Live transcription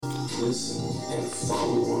listen and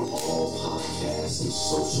follow on all podcasts and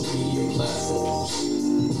social media platforms.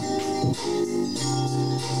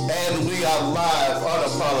 And we are live,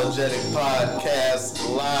 Unapologetic Podcast,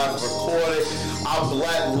 live recorded. Our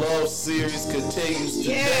Black Love series continues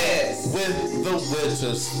today with the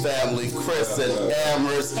Winters family, Chris and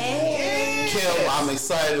Amherst. Kim, I'm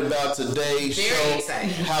excited about today's show. Very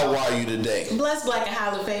excited. How are you today? Blessed, black, and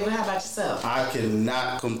highly favored. How about yourself? I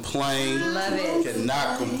cannot complain. Love it.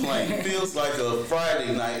 Cannot complain. Feels like a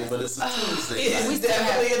Friday night, but it's a Tuesday night. We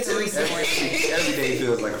definitely a Tuesday. Every day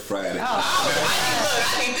feels like a Friday. Look,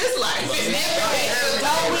 I need this life.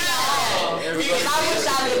 Don't we all? I wish I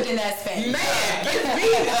lived in that space. Man, give me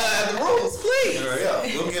the rules, please.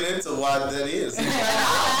 Yeah, we'll get into why that is.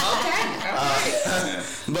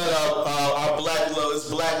 But our Black Love is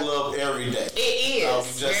Black Love every day. It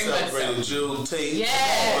is. We just celebrated Juneteenth.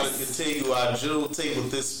 Yes. We're going to continue our Juneteenth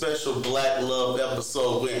with this special Black Love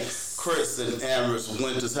episode with Chris and Amherst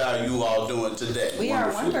Winters. How are you all doing today? We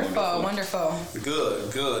are wonderful.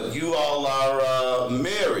 Good. You all are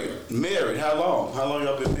married. How long? How long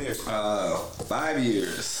y'all been married? 5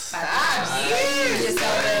 years. 5 years. Just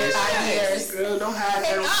celebrated 5 years. Girl, don't hide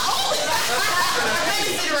that.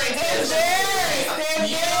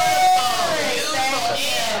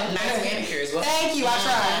 Nice manicure as well. Thank you. I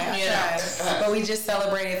tried. But we just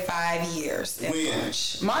celebrated 5 years. When?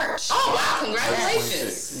 March. Oh, wow.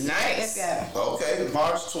 Congratulations. Nice. Yeah. Okay,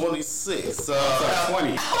 March 26th. 20. I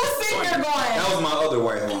was sitting there going. That was my other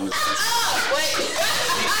white woman.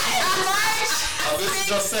 This is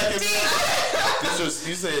your second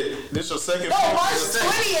you said this your second No, March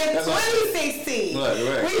 20th, 2016.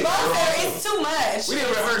 Right. We both said it's too much. We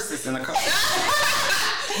didn't rehearse this in the car.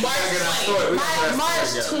 March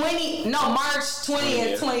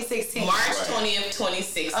 20th, 2016. March 20th,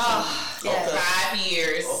 2016. Oh, yes. 5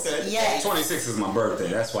 years. Okay. Yes. 26 is my birthday.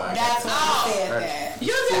 That's why. That's why I said that.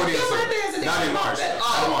 Your birthday is a Not in March.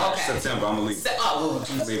 Oh, okay. September. I'm gonna leave.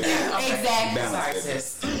 Exactly. Sorry,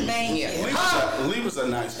 sis. Thank you. Libras are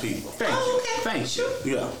nice people. Thank you.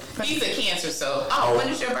 Yeah. He's a Cancer, so. When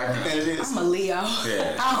is your birthday? And it is. I'm a Leo.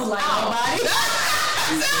 Yeah. I don't like nobody.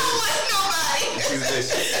 She's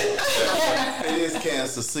vicious. It is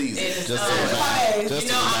Cancer season. It's, just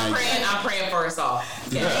I'm praying for us all.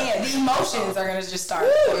 Yeah, the emotions are gonna just start.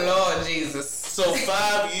 Ooh, Lord Jesus. So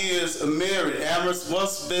 5 years married. Amherst,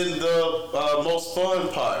 what's been the most fun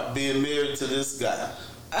part being married to this guy?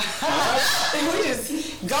 We just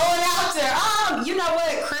going out there. You know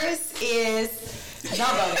what? Chris is. Don't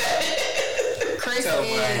go there. Chris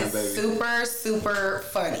is super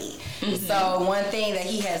funny. Mm-hmm. So one thing that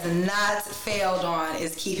he has not failed on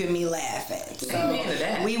is keeping me laughing. So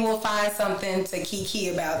we will find something to kiki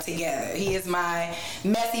about together. He is my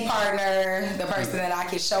messy partner, the person that I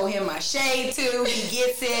can show him my shade to. He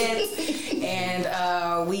gets it, and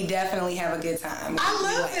we definitely have a good time. I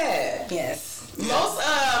love that. Yes.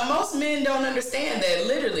 Most men don't understand that.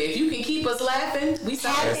 Literally, if you can keep us laughing, we so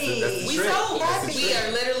happy. We so happy. We are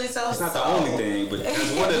literally so. It's not the only thing, but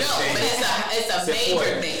that's one of the things. But it's a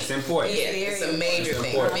major thing. It's important. Yeah, it's a major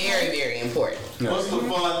thing. Very, very important. What's the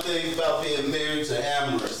fun thing about being married to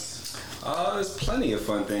Amherst? There's plenty of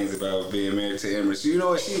fun things about being married to Amherst. You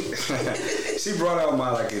know what, she brought out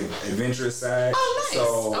my adventurous side. Oh, nice.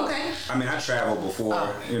 So, okay. I mean, I traveled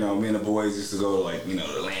before. You know, me and the boys used to go to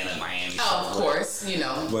Atlanta, Miami. Oh, of course.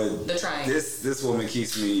 But the triangle. This woman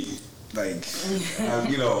keeps me we'll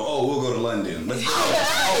go to London. Let's go.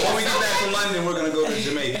 When we get back from London, we're gonna go to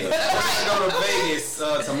Jamaica. We're gonna go to Vegas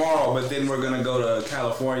tomorrow, but then we're gonna go to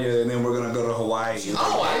California, and then we're gonna go to Hawaii.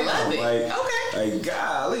 I love it. Okay.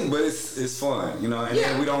 Golly, but it's fun, And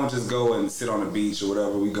then we don't just go and sit on the beach or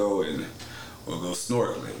whatever. We go and we'll go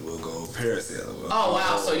snorkeling. We'll go parasailing.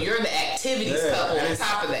 Wow. So you're the activities couple on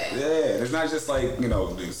top of that. Yeah. It's not just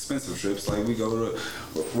the expensive trips.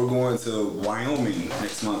 We're going to Wyoming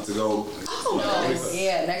next month to go. Oh, nice.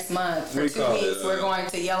 Yeah, next month. For 2 weeks, we're going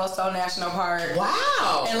to Yellowstone National Park.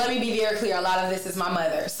 Wow. And let me be very clear, a lot of this is my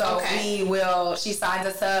mother. So she signs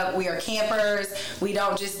us up. We are campers. We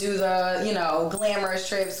don't just do the, glamorous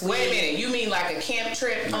trips. Wait a minute. You mean like a camp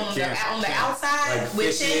trip on the outside? Like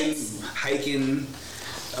with fishing, tents? Hiking.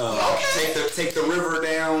 Take the river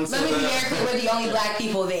down. Let me be very clear, we're the only black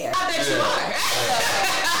people there. I bet you are.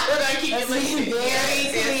 We're going to keep it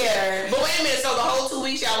very clear. But wait a minute, so the whole 2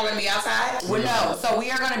 weeks y'all are going to be outside? No, so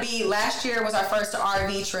we are going to be, last year was our first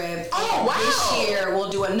RV trip. Oh, wow. This year we'll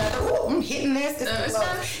do another, I'm hitting this.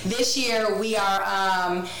 This year we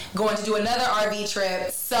are going to do another RV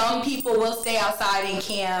trip. Some people will stay outside and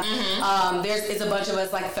camp. Mm-hmm. It's a bunch of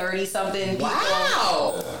us, 30-something people.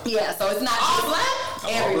 Wow. Yeah, so it's not all black?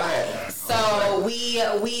 Everybody. So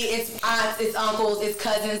it's aunts, it's uncles, it's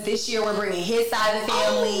cousins. This year we're bringing his side of the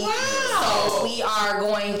family. So we are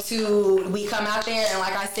we come out there, and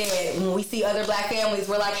like I said, when we see other black families,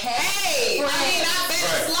 we're like, hey, I've been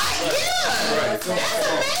that's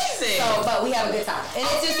amazing. So, but we have a good time, and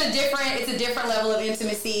it's just a different level of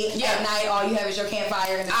intimacy. At night, all you have is your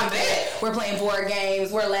campfire, and we're playing board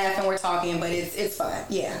games, we're laughing, we're talking, but it's fun.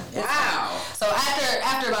 Yeah. Wow. So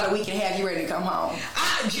after about a week and a half, you ready to come home?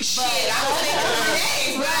 I was thinking 3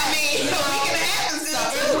 days, but I mean, a week and a half is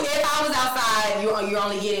still if I was outside, you're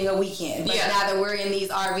only getting a weekend. But now that we're in these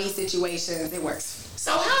RV situations, it works.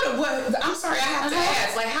 So I'm sorry, I have to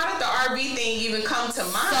ask, like, how did the RV thing even come to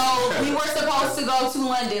mind? So we were supposed to go to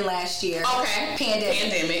London last year. Okay.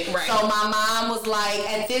 Pandemic, right. So my mom was like,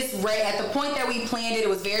 at the point that we planned it, it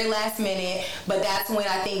was very last minute, but that's when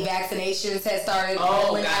I think vaccinations had started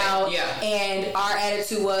rolling out. Yeah. And our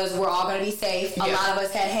attitude was, we're all going to be safe. A lot of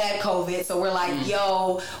us had COVID, so we're like,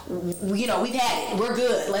 we've had it. We're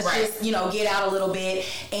good. Let's just, get out a little bit.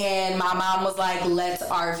 And my mom was like, let's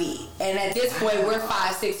RV. And at this point, we're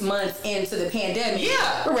 5-6 months into the pandemic.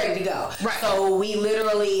 Yeah. We're ready to go. Right. So we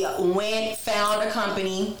literally found a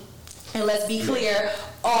company, and let's be clear,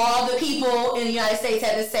 all the people in the United States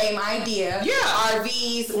had the same idea. Yeah.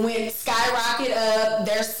 RVs went skyrocket up.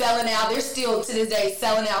 They're selling out. They're still to this day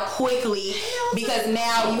selling out quickly because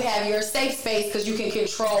now you have your safe space because you can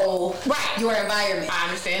control your environment. I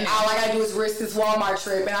understand that. All I gotta do is risk this Walmart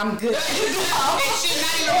trip and I'm good. It should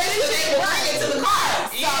not even risk it. Bring it to the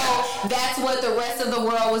car. So that's what the rest of the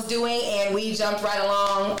world was doing, and we jumped right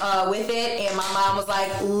along with it. And my mom was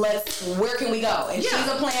like, where can we go? And she's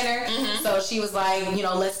a planner, so she was like,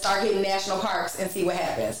 let's start hitting national parks and see what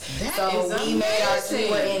happens. So we made our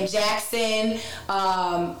tour in Jackson,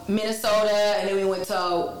 Minnesota, and then we went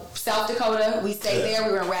to South Dakota. We stayed there.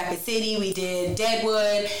 We were in Rapid City. We did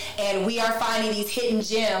Deadwood, and we are finding these hidden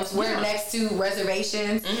gems. We're next to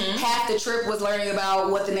reservations. Half the trip was learning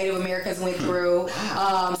about what the Native Americans went through,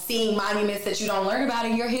 seeing monuments that you don't learn about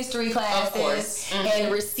in your history classes,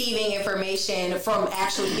 and receiving information from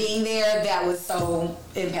actually being there. That was so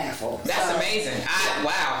impactful. That's amazing.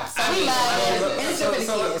 Wow. So we love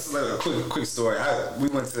it. So a quick story. We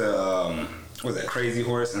went to was that Crazy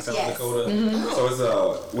Horse in South Dakota? So it's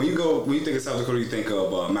when you think of South Dakota, you think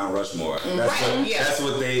of Mount Rushmore. That's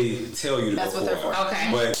what they tell you to go for. What they're for.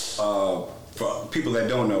 Okay. But for people that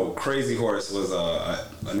don't know, Crazy Horse was a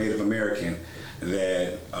Native American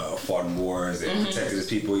that fought in wars and protected his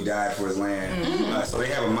people. He died for his land. So they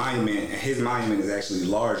have a monument, and his monument is actually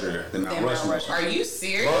larger than Mount Rushmore. Are you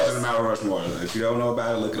serious? Larger than Mount Rushmore. If you don't know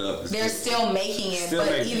about it, look it up. They're still making it,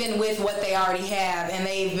 even with what they already have, and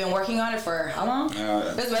they've been working on it for how long?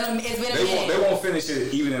 It's been a minute. They won't finish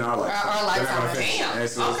it even in our lifetime. Our lifetime. Damn.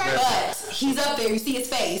 Okay. But he's up there. You see his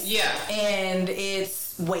face. Yeah. And it's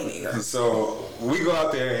way bigger. So we go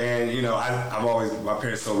out there, and I've always, my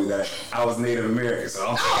parents told me that I was Native American, so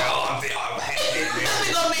I'm thinking, I'm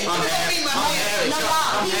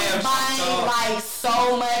buying like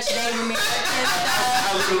so much Native American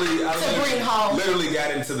stuff to bring home. Literally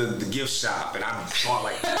got into the gift shop, and I bought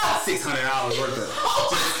like $600 worth of.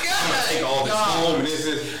 I'm gonna take all this home, and this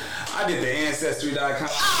is. I did the Ancestry.com.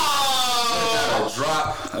 Got a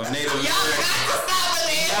drop of Native American. Y'all got to stop with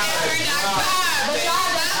the Ancestry.com. But y'all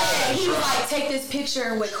done it. He was like, take this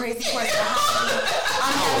picture with Crazy Horse behind me.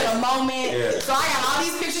 I'm having a moment. Yeah. So I got all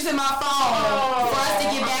these pictures in my phone. For us to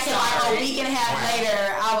get back in like a week and a half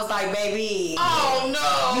later, I was like, baby. Oh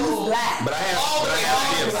no. You black. But I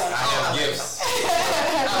have gifts.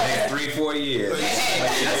 I had 3-4 years. You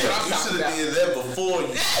should have did that before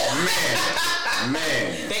you.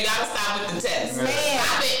 Man. They gotta stop with the test.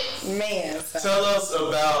 Stop it. Tell us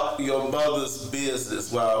about your mother's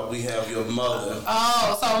business while we have your mother.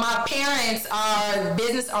 Oh, so my parents are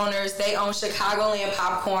business owners. They own Chicagoland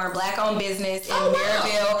Popcorn, black-owned business in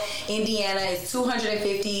Maryville, Indiana. It's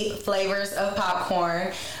 250 flavors of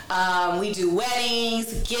popcorn. We do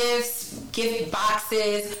weddings, gifts, gift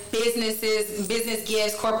boxes, business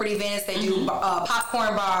gifts, corporate events. They do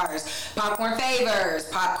popcorn bars, popcorn favors,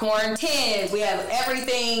 popcorn tins. We have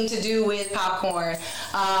everything to do with popcorn.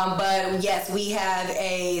 But yes, we have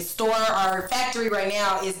a store. Our factory right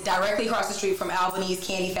now is directly across the street from Albany's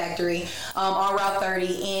Candy Factory on Route 30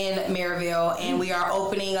 in Maryville, and we are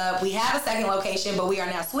opening up. We have a second location, but we are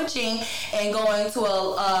now switching and going to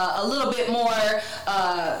a little bit more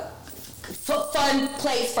fun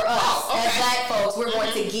place for us as black folks. We're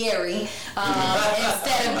going to Gary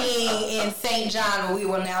instead of being in St. John, we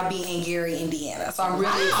will now be in Gary, Indiana. So I'm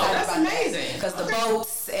really excited about that because the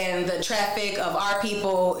boats and the traffic of our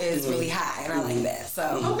people is really high, and I like that.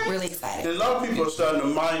 So really excited. And a lot of people are starting to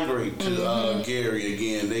migrate to Gary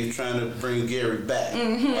again. They're trying to bring Gary back.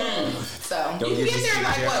 So you can get there in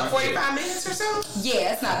like what, 45 minutes or so?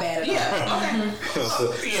 Yeah, it's not bad at all. Yeah.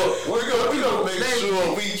 Okay. We're gonna make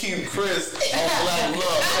sure we keep Chris on Black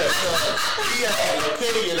Love. He has an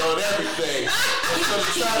opinion on everything. We're gonna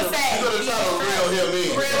try to reel him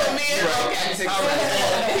in. Okay. All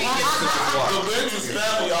right. The Ventures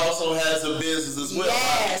family also has a business as well.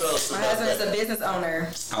 Yes, my husband is a business owner.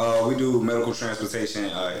 We do medical transportation,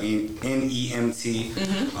 NEMT.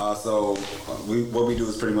 What we do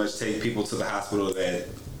is pretty much take people to the hospital that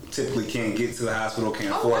typically can't get to the hospital,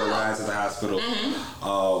 can't afford a ride to the hospital.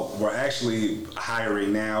 We're actually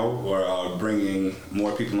hiring now. We're bringing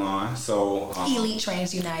more people on. So Elite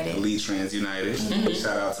Trans United. Elite Trans United.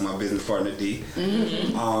 Shout out to my business partner D.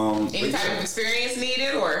 Any type of experience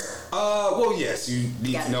needed, or? Well, yes, you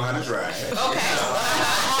need to know how to drive. Okay.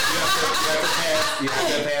 You have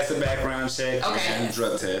to pass a background check and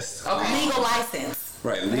drug test. Okay. Legal license.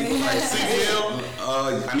 Right, legal license. CDL?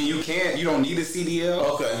 I mean, you don't need a CDL.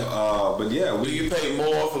 Okay. But yeah, do you pay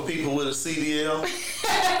more for people with a CDL?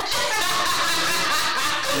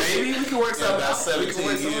 Maybe we can work something out.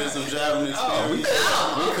 17 years of driving experience. We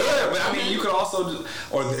could. But I mean, you could also,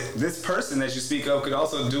 this person that you speak of could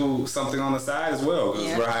also do something on the side as well.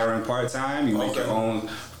 Because we're hiring part-time. You make your own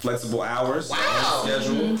flexible hours,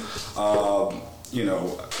 schedule. You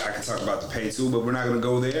know, I can talk about the pay too, but we're not going to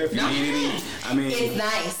go there. If you need any, I mean, it's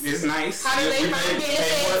nice. It's nice. How do they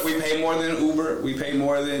find we pay more than Uber. We pay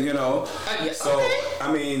more than, you know. So,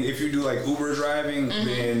 I mean, if you do like Uber driving,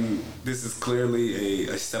 then this is clearly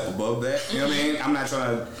a step above that. You know what I mean? I'm not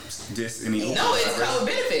trying to diss any Uber No, it's drivers. no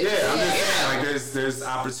benefit. Yeah, I'm just saying, like, there's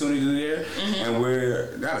opportunity there, and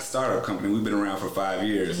we're not a startup company. We've been around for 5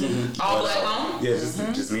 years. All black owned? Yeah,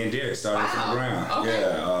 just me and Derek started from the ground. Okay.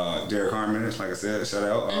 Yeah, Derek Harmon, like I said, shout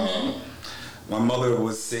out. My mother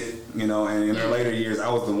was sick, you know, and in her later years, I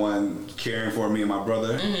was the one caring for me and my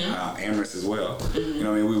brother, Amherst as well. You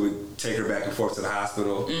know what I mean? We would take her back and forth to the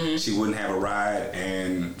hospital. She wouldn't have a ride,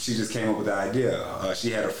 and she just came up with the idea.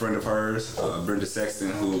 She had a friend of hers, Brenda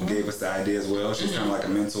Sexton, who gave us the idea as well. She's kind of like a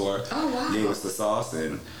mentor. Oh, wow. Gave us the sauce,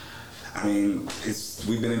 and I mean,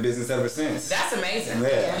 we've been in business ever since. That's amazing.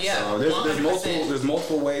 Yeah. So there's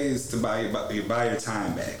multiple ways to buy your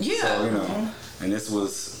time back. Yeah. So, you know, and this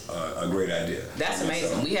was a great idea. That's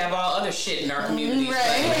amazing. So, we have all other shit in our community.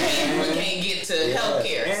 Right. We can't get to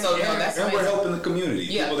healthcare. And, So that's and amazing. we're helping the community.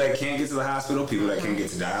 Yeah. People that can't get to the hospital, people that can't get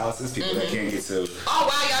to dialysis, people that can't get to. Oh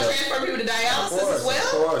wow, y'all transfer people to dialysis as well?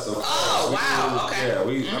 Of course. Oh wow. Okay.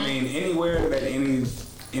 Yeah, I mean, anywhere that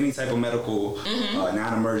any type of medical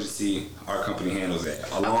non-emergency, our company handles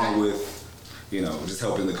that, along with, you know, just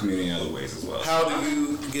helping the community in other ways as well. How do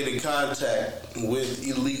you get in contact with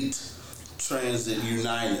Elite Transit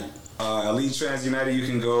United? Elite Trans United, you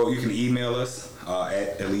can email us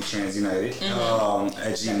at Elite Trans United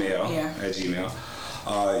at Gmail. Yeah. At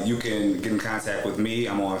Gmail. You can get in contact with me.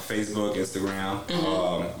 I'm on Facebook, Instagram.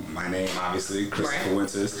 My name, obviously, Christopher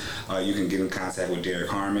Winters. You can get in contact with Derek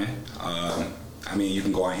Harmon. I mean, you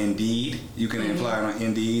can go on Indeed. You can apply on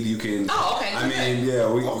Indeed. You can. Oh, okay. I mean,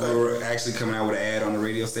 yeah, we're actually coming out with an ad on the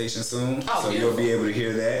radio station soon, Oh, so beautiful. you'll be able to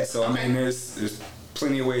hear that. So I mean, there's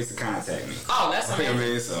plenty of ways to contact me. Oh, that's I amazing.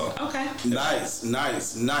 mean, so. Okay.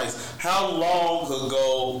 Nice. How long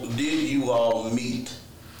ago did you all meet?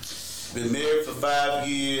 Been married for 5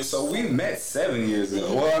 years. So we met 7 years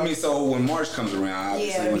ago. Well, I mean, so when March comes around,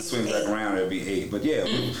 obviously when it swings back around, it'll be 8. But yeah,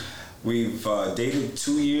 we've dated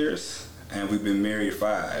 2 years and we've been married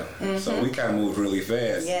 5. So we kind of moved really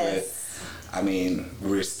fast. Yes. But, I mean,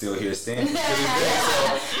 we're still here standing.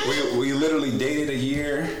 So we literally dated a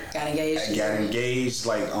year. Got engaged. Got engaged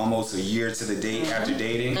like almost a year to the date after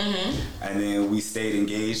dating, and then we stayed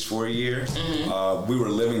engaged for a year. We were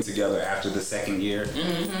living together after the second year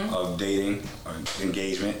of dating or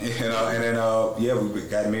engagement, you know, and then we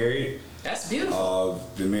got married. That's beautiful.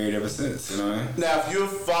 Been married ever since, you know what I mean? Now, if you're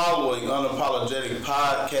following Unapologetic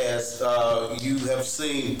Podcast, you have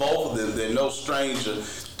seen both of them. They're no stranger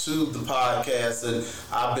to the podcast, and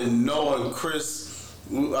I've been knowing Chris.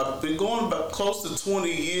 I've been going about close to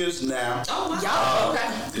 20 years now. Oh wow. Okay.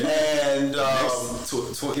 And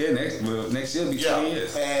next year will be 20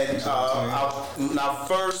 years. And when I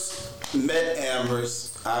first met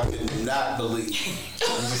Amherst, I could not believe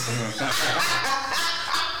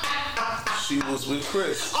she was with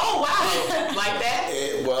Chris. Oh wow. Like that?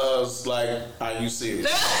 It was like, are you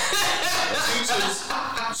serious?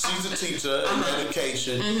 she's a teacher in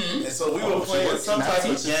education, and so we were playing some type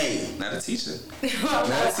of game. Not a teacher.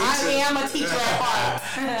 I am a teacher at heart.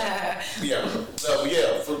 Yeah. So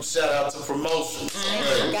shout out to promotions.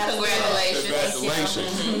 Congratulations.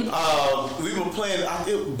 We were playing, I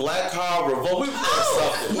think, Black Car Revolt. We were playing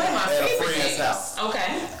something at a friend's house.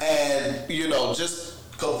 Okay. And just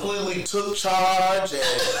completely took charge, and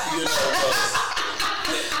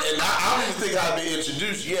and I don't even think I'd been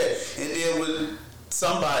introduced yet. And then when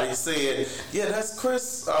somebody said, "Yeah, that's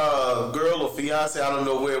Chris' girl or fiance," I don't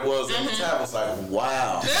know where it was at the time. I was like,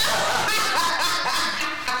 "Wow."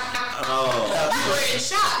 You were in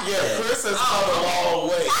shock. Yeah, Chris has come a long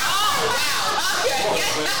way. Oh, wow.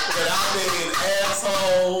 Okay. But I've been an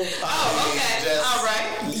asshole. Okay. All right.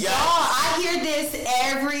 Yeah. I hear this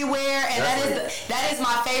everywhere, and that is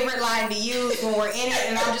my favorite line to use when we're in it.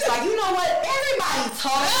 And I'm just like, you know what? Everybody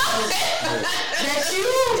told us that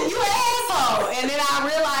you asshole, and then I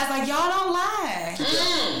realized like y'all don't lie.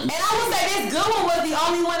 And I would say this good one was the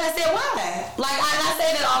only one that said why. Like I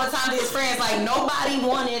say that all the time to his friends. Like nobody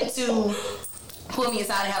wanted to pull me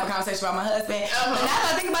aside and have a conversation about my husband. But now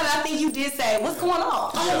that I think about it, I think you did say, what's going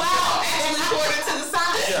on? Oh, wow. Actually recorded to the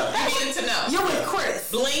side. Yeah. You needed to know. You're with Chris.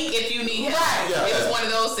 Blink if you need help. Right. Yeah. It was one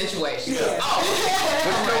of those situations. Yeah. Oh.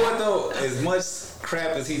 But you know what though? As much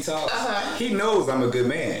crap as he talks, he knows I'm a good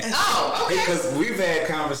man. Oh, okay. Because we've had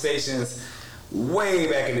conversations way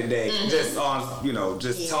back in the day, just on,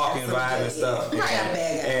 just talking, vibing and stuff.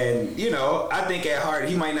 And I think at heart,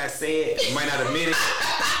 he might not say it, he might not admit it,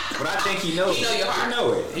 but I think he knows You know your heart.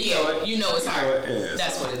 He know it. You know it's hard. Yeah.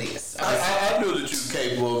 That's what it is. I knew that you were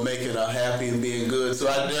capable of making her happy and being good, so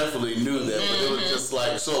I definitely knew that. But it was just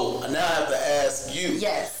like, so now I have to ask you,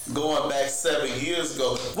 going back 7 years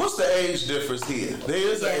ago, what's the age difference here? There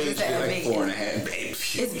is an age difference. Like 4.5, baby.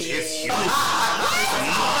 It's big. It's huge.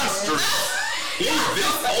 Monstrous. He's this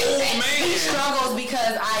old man. He struggles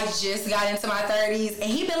because I just got into my 30s, and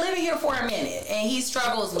he's been living here for a minute, and he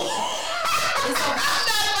struggles with it. He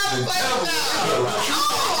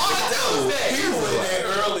was in their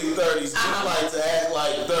early 30s. People like to act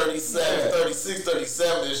like 37, 36,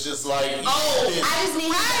 37 is just like... I just need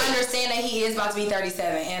him to understand that he is about to be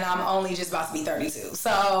 37, and I'm only just about to be 32.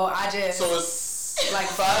 So I just... So it's like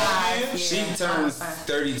 5 years? She turns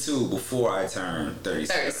 32 before I turn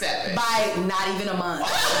 37. 37. By not even a month.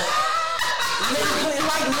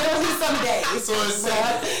 literally some days. So it's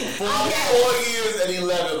 4 years and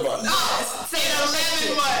 11 months. Say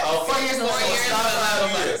 11 months. Okay. 4 years and 4 years. Not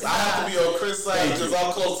 5 years. I have to be on Chris' side because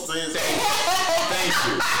I'm close to his age. Thank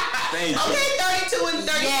you. Okay, 32 and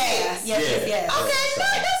 36. Yes. Okay, no,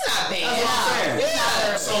 that's not bad.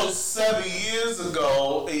 Yeah. So 7 years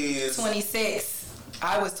ago is 26.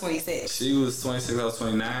 I was 26. She was 26, I was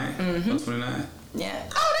 29. I was 29. Yeah.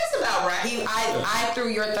 Oh, that's about right. I threw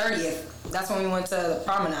your 30th. That's when we went to the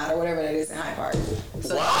promenade or whatever that is in Hyde Park.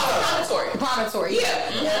 So Promontory.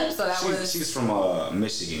 Yeah. So that was. She's from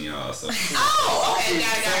Michigan, y'all. So. Oh, okay.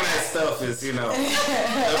 Got it. Some of that stuff is, the promenade.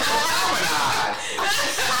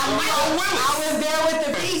 I was there with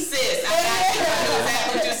the pieces. I got you.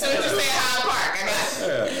 As soon as you say Hyde Park, I got you.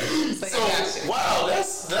 so wow,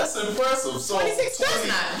 that's impressive. So 26, that's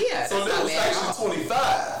not. Yeah. So that was actually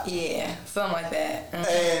 25. Yeah, something like that.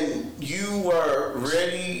 And you were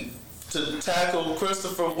ready to tackle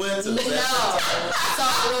Christopher Winters. No. So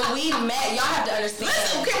when we met, y'all have to understand.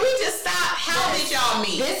 Listen, can we just stop? How did y'all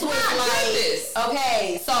meet? This was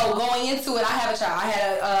okay. So going into it, I have a child. I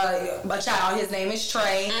had a child. His name is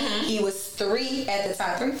Trey. He was 3 at the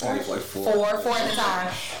time. 3, 4, like 4 at the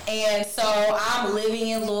time. And so I'm living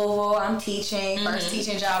in Louisville. I'm teaching. First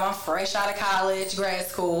teaching job. I'm fresh out of college, grad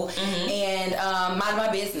school, and mind my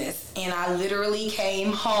business. And I literally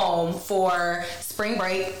came home for spring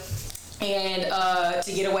break. And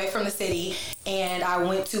to get away from the city, and I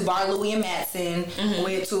went to Bar Louie and Matson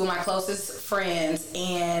with 2 of my closest friends,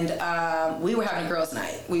 and we were having a girls'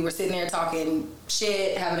 night. We were sitting there talking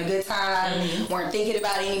shit, having a good time, weren't thinking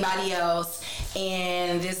about anybody else,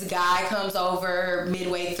 and this guy comes over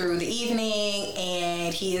midway through the evening,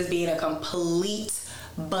 and he is being a complete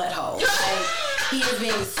butthole. Like, he is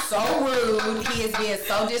being so rude. He is being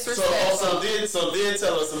so disrespectful. So then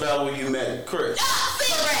tell us about when you met Chris.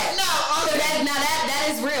 Correct. No, okay. That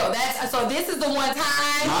is real. So this is the one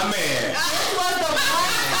time. My man. This was the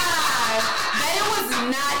one time that it was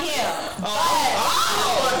not him.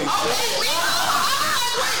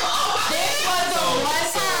 This was the one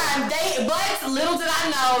time. But little did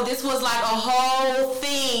I know, this was like a whole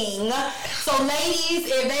thing So ladies,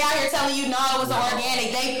 if they out here telling you no, it was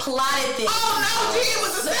organic, they plotted this. Oh no, G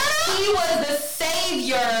was a setup. He was the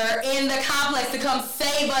savior in the complex to come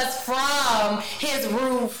save us from his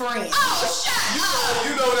rude friend. Oh, shut up.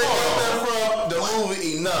 You know they got that from the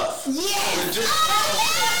movie Enough. Yes.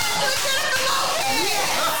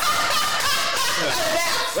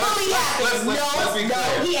 Let's be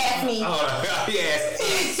clear. He asked me. He asked.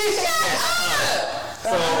 So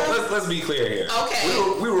let's be clear here. Okay.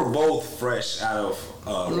 We were both fresh out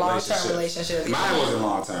of long-term relationship. Mine wasn't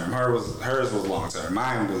long term. Hers was long term.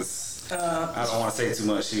 Mine was. I don't want to say too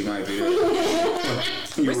much. She might be there.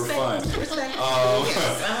 You were fun.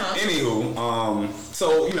 Anywho,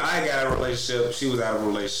 so I got out of a relationship. She was out of a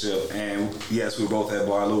relationship, and yes, we both had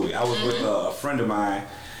Bar Louie. I was with a friend of mine.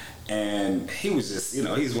 And he was just,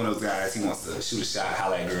 he's one of those guys, he wants to shoot a shot,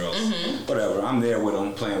 holler at girls. Whatever. I'm there with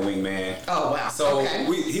him playing wingman. Oh, wow. So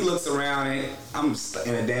he looks around and I'm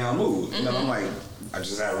in a down mood. I'm like, I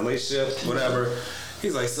just had a relationship, whatever.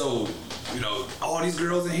 He's like, so, all these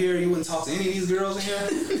girls in here, you wouldn't talk to any of these girls in here?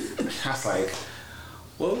 I was like,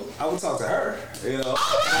 well, I would talk to her, Oh,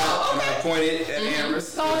 wow. And I pointed at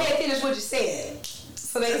Amherst. Go ahead, finish what you said.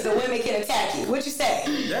 So the women can attack you. What you say?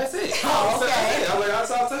 That's it. Oh, okay. I was like, I'll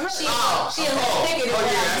talk to her. She a little thicker than I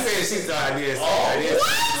that. said she thought I did.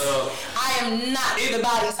 What? I am not the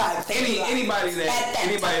body type. Anybody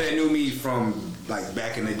that knew me from like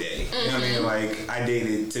back in the day, you know what I mean? Like I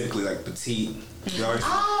dated typically like petite, dark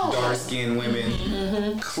skinned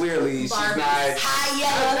women. Clearly, she's not high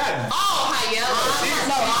yellow. High yellow.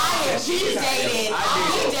 He dated,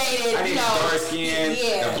 dark skin,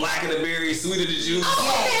 the black of the berry, sweet of the juice,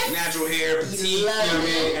 natural hair, petite, you know what I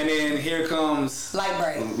mean? And then here comes light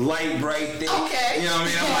bright thick. Okay. You know what I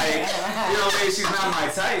mean? I'm like, she's not my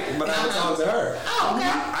type, but I would talk to her. Oh, okay.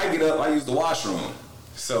 I get up, I use the washroom.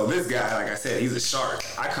 So this guy, like I said, he's a shark.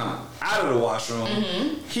 I come out of the washroom.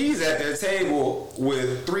 He's at their table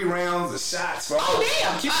with 3 rounds of shots.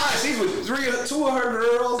 Damn. Keep in mind, she's with 2 of her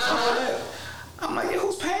girls. All that. I'm like,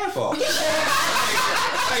 who's paying for it? Like,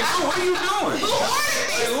 what are you doing?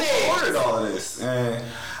 Who ordered all of this? And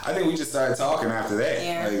I think we just started talking after that.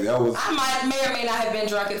 Yeah. Like, that was. I may or may not have been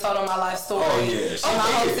drunk and told on my life story. Oh, yeah. And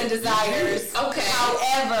my hopes and desires. Okay.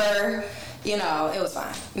 However, it was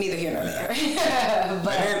fine. Neither here nor there.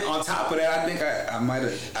 But and then on top of that, I think I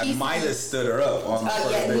might have stood her up on the first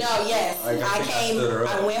day.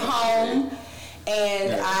 I went home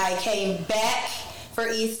and I came back for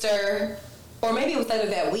Easter, or maybe it was later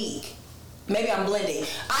that week. Maybe I'm blending.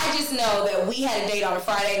 I just know that we had a date on a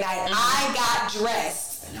Friday night. I got dressed.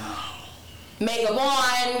 Makeup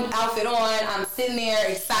on, outfit on, I'm sitting there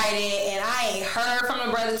excited, and I ain't heard from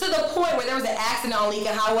the brother to the point where there was an accident on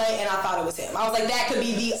Lincoln Highway, and I thought it was him. I was like, that could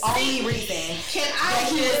be the only reason that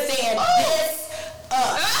he was saying this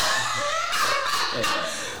up.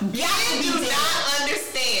 You do not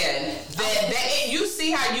understand that you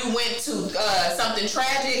see how you went to something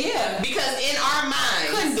tragic? Yeah. Because in our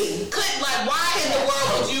minds, why in the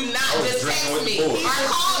world would you not just text me or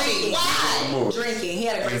call me? Why? Drinking. He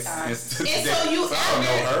had a great time. And so you I don't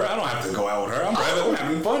know her. I don't have to go out with her. I'm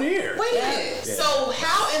having fun here. Wait a minute. Yeah. So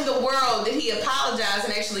how in the world did he apologize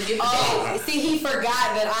and actually get the date? See, he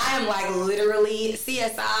forgot that I am like literally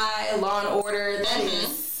CSI, Law and Order. That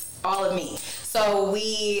is all of me. So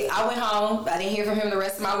I went home. I didn't hear from him the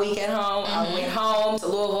rest of my week at home. I went home to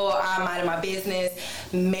Louisville. I minded my business.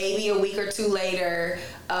 Maybe a week or two later,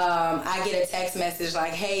 I get a text message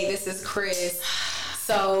like, hey, this is Chris.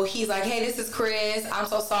 So he's like, hey, this is Chris. I'm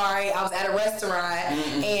so sorry. I was at a restaurant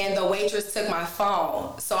and the waitress took my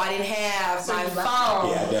phone. So I didn't have my phone.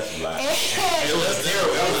 Yeah, I definitely lied. It was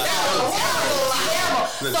terrible.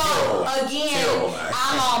 So again,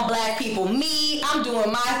 I'm on Black People Meet. I'm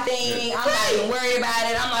doing my thing. I'm not even worried about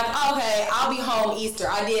it. I'm like, okay, I'll be home Easter.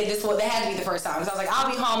 I did this. That had to be the first time. So I was like, I'll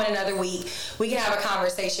be home in another week. We can have a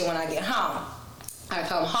conversation when I get home. I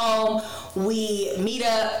come home, we meet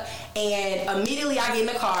up, and immediately I get in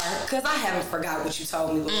the car because I haven't forgot what you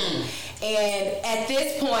told me before. And at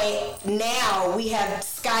this point, now we have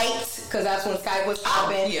Skyped because that's when Skype was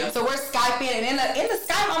popping. So we're Skyping, and in the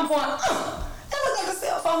Skype, I'm going, that looks like a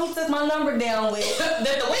cell phone he took my number down with. that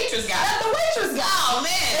the waitress got. Oh,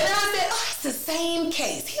 man. And then I said, it's the same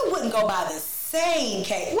case. He wouldn't go by the same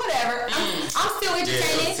case. Whatever. I'm still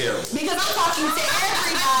entertaining because I'm talking to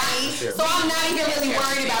everybody, so I'm not even really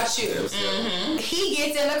worried about you. He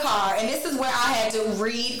gets in the car, and this is where I had to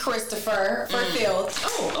read Christopher for Phil.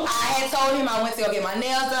 I had told him I went to go get my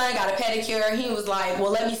nails done, got a pedicure. He was like,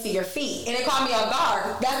 well, let me see your feet. And it caught me off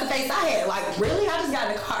guard. That's the face I had. Like, really? I just got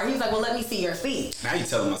in the car. He was like, well, let me see your feet. Now you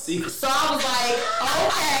telling my secret. So I was like,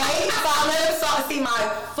 okay. So I let him see my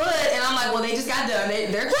foot, and I'm like, well, they just got done.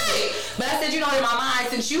 They're cute. But I said, in my mind,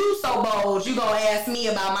 since you so bold, you gonna ask me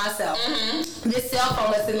about myself. Mm-hmm. This cell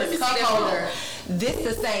phone that's in this cup holder. This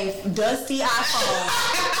the same dusty iPhone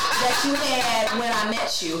that you had when I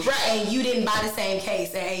met you, right? And you didn't buy the same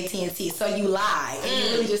case at AT&T, so you lied, and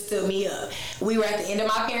you really just stood me up. We were at the end of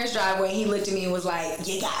my parents' driveway, and he looked at me and was like,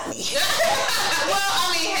 "You got me." Well,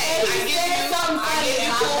 I mean, hey, I give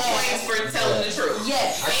you cool points for telling the truth.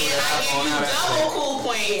 Yes, and I give you double cool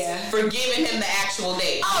points for giving him the actual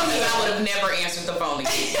date. Oh, because I would have never answered the phone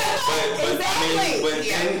again. Exactly.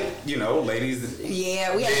 Then, ladies.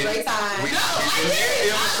 Yeah, we had a great time. I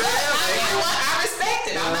respect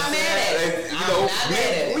it. I'm not mad at it.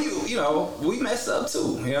 We mess up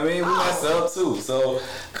too. You know what I mean? We mess up too. So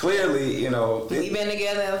clearly, we've been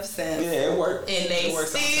together ever since. Yeah, it worked. And they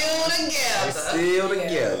still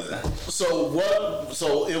together.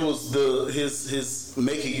 So it was his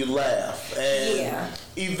making you laugh, and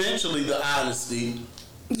eventually the honesty.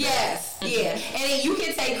 Yes, yeah. And you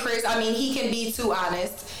can take Chris, he can be too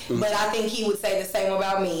honest, but I think he would say the same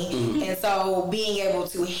about me. Mm-hmm. And so being able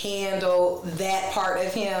to handle that part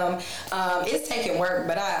of him, it's taking work,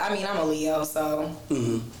 but I'm a Leo, so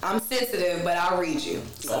I'm sensitive, but I'll read you.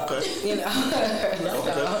 So, okay.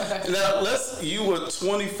 Okay. Now, you were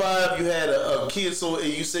 25, you had a kid, so and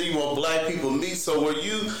you said you want black people to meet, so were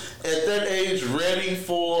you at that age ready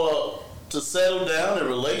to settle down in a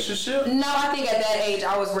relationship? No, I think at that age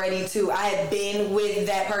I was ready to. I had been with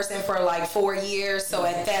that person for like 4 years, so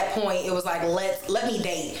at that point it was like let me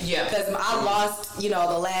date. Yeah. Because I lost, the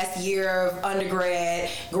last year of undergrad,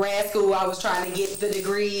 grad school. I was trying to get the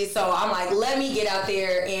degrees, so I'm like, let me get out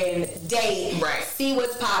there and date. Right. See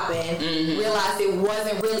what's popping. Mm-hmm. Realized it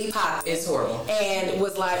wasn't really popping. It's horrible. And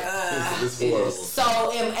was like, it's horrible. So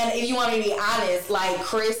and if you want me to be honest, like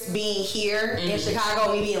Chris being here in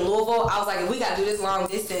Chicago, me being in Louisville, I was like, if we gotta do this long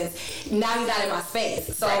distance, now he's not in my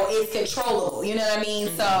space, so it's controllable. You know what I mean?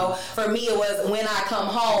 Mm-hmm. So for me, it was when I come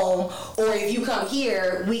home, or if you come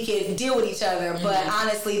here, we could deal with each other. Mm-hmm. But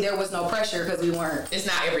honestly, there was no pressure because we weren't. It's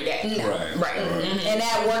not every day. No. Right. Mm-hmm. And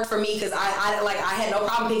that worked for me because I had no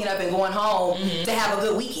problem picking up and going home to have a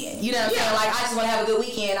good weekend. You know what I'm saying? Like, I just want to have a good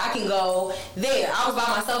weekend. I can go there. I was by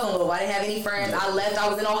myself in Louisville. I didn't have any friends. I left. I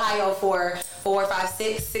was in Ohio for 4, 5,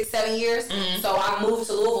 6, 7 years. Mm-hmm. So I moved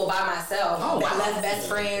to Louisville by myself. Oh, wow. I left best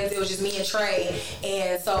friends. It was just me and Trey.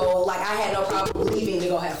 And so, I had no problem leaving to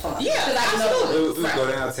go have fun. Yeah, absolutely. We would go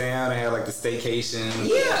downtown and have, the staycation.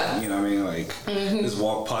 Yeah. You know what I mean? Just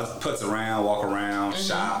walk around,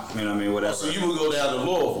 shop. You know what I mean? Whatever. So you would go down to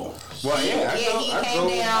Louisville? Well, he came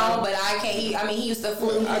down, but I can't. He used to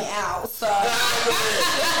flew me out. So.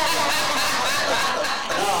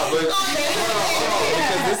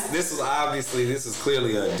 Because this was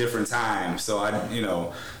clearly a different time. So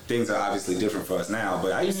things are obviously different for us now.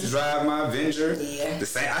 But I used to drive my Avenger. Yeah.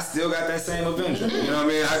 I still got that same Avenger. You know what I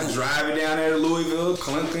mean? I drive it down there to Louisville,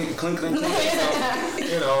 clink. So,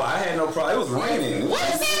 I had no problem. It was raining. What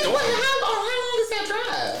is that? How long is that drive?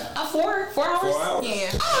 4 hours? 4 hours? Yeah.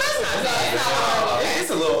 Oh, that's not bad. It's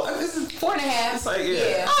a little. It's 4.5. It's like,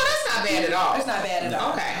 yeah. Oh, that's not bad at all. It's not bad at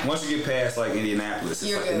all. Okay. Once you get past Indianapolis,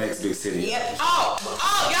 it's the next big city. Yep. Oh,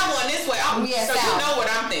 y'all going this way. So you know what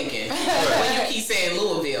I'm thinking. When you keep saying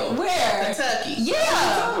Louisville. Where? Kentucky. Yeah.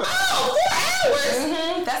 Oh, 4 hours.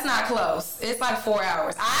 Mm-hmm. That's not close. It's like 4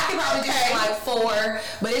 hours. I could probably do it like 4,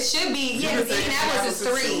 but it should be, because Indianapolis is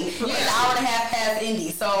 3. Yeah. It's an hour and a half past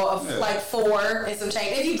Indy. So like 4 and some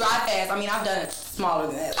change. If you drive fast, I've done it smaller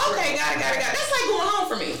than that. Okay, got it. That's like going home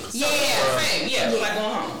for me. Same. Yeah, like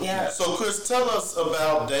going home. Yeah. So Chris, tell us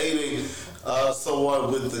about dating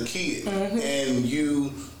someone with the kid, and and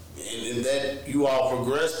that you all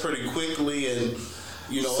progressed pretty quickly, and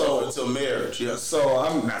over to marriage. Yeah. So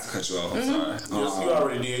I'm not to cut you off. I'm sorry. Yes, you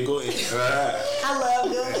already did. Go ahead. I love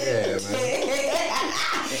you. Yeah, man.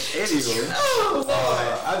 Anyway,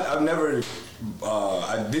 I've never.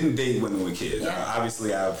 I didn't date women with kids. Yeah.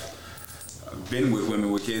 Obviously, I've been with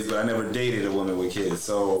women with kids, but I never dated a woman with kids.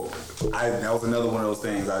 So that was another one of those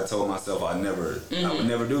things I told myself I would never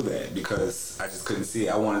do that, because I just couldn't see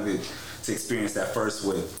it. I wanted to experience that first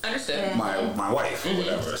with my wife or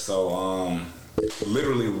whatever. So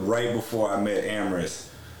literally right before I met Amaris,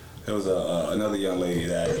 there was another young lady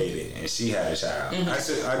that I dated, and she had a child.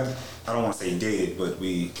 I don't want to say dated, but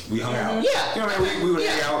we hung out. Yeah. You know what I mean? We would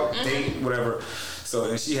hang out, date, whatever. So,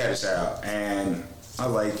 and she had a child, and I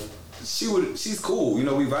was like, she's cool. We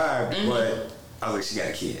vibed, but I was like, she got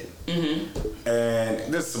a kid.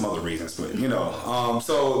 And there's some other reasons, but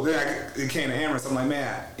so then it came to Amaris. I'm like,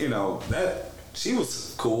 man, that she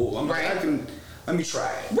was cool. I'm like, let me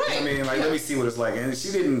try it. Right. You know what I mean? Let me see what it's like. And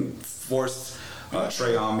she didn't force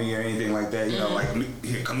Trey on me or anything like that. You know, like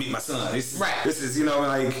here, come meet my son. This is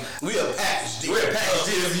like we a package deal. We're a package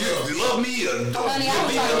deal. You love me or don't. Honey, I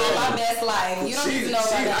was trying to live my best life. You don't need to know about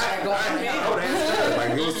that. I would ask her.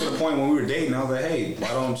 Like it was to the point when we were dating. I was like, hey, why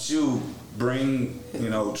don't you bring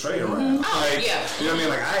Trey around? Like, you know what I mean?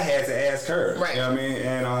 Like I had to ask her. Right. You know what I mean?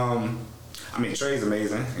 And I mean, Trey's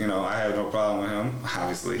amazing. I have no problem with him,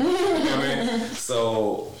 obviously. You know what I mean?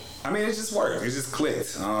 So, I mean, it just worked. It just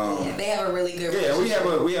clicked. They have a really good relationship.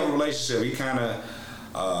 Yeah, we have a relationship. We kind of,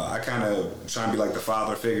 I kind of try and be like the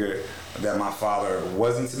father figure that my father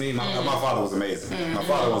wasn't to me. My father was amazing. My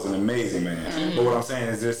father was an amazing man. But what I'm saying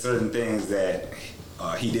is there's certain things that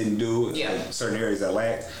he didn't do, certain areas that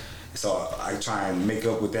lacked. So I try and make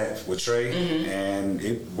up with that with Trey, and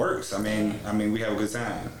it works. I mean, we have a good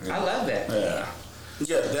time. I love that.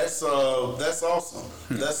 Yeah, that's awesome.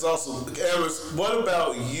 That's awesome. Eris, what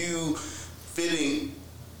about you fitting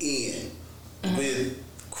in with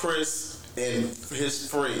Chris and his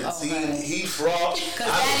friends? He brought. Because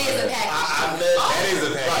that is a package. That is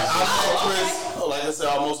a package. I met Chris, like I said,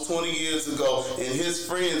 almost 20 years ago, and his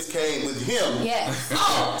friends came with him. Yes.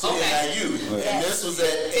 To NIU. And this was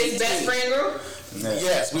at his best friend group?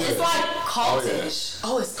 Yes. It's like cultish.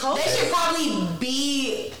 Oh, it's cultish. They should probably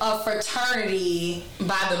be a fraternity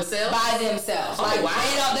by themselves. Oh, like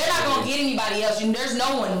wow. They're not gonna get anybody else. There's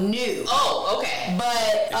no one new. Oh, okay.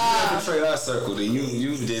 But if you infiltrate our circle, then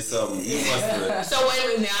you did something. You must have. So wait a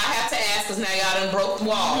minute. Now I have to ask, because now y'all done broke the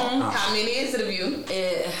wall. How many is it of you?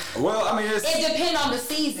 Well, I mean, it depends on the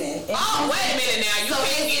season. Wait a minute now. You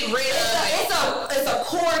can't get rid of it's a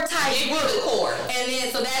core type group. The core. And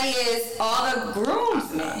then so that is all the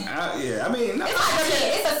groomsmen. I mean,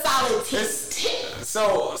 it's a solid team.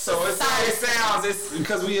 So it sounds it's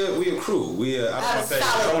because we a crew. I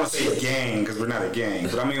don't want to say gang because we're not a gang,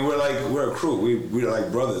 but I mean we're a crew. We're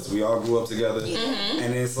like brothers. We all grew up together,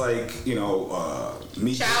 and it's like me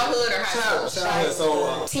childhood or high school. Childhood.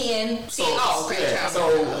 So 10. So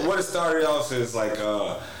what it started off is like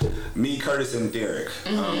me, Curtis, and Derek.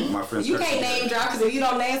 My friends. You can't name drop because if you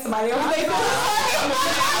don't name somebody else, I'm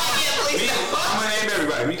gonna name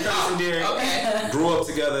everybody. Me, Curtis, and Derek grew up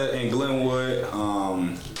together in Glenwood.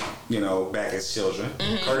 Back as children.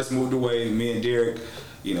 Curtis moved away. Me and Derek,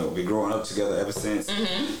 been growing up together ever since.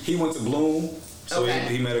 He went to Bloom. So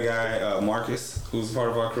he met a guy, Marcus, who's part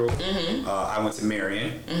of our crew. I went to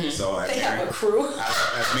Marion. So they have a crew.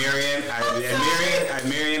 At Marion,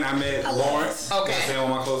 I met Lawrence. Okay. That's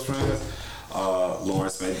one of my close friends.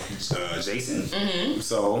 Lawrence met Jason.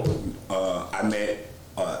 So I met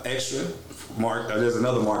Extra. Mark, there's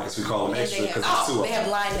another Marcus. We call him Extra because there's two of them. They have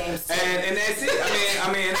line names. And that's it.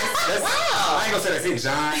 I mean, that's I ain't gonna say that's it.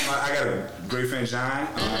 John, I got a great friend John,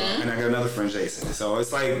 and I got another friend Jason. So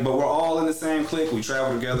it's like, but we're all in the same clique. We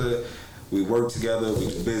travel together. We work together. We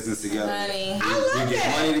do business together. We get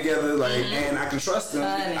money together. And I can trust them.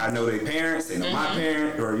 I know their parents. They know my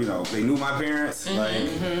parents, or they knew my parents.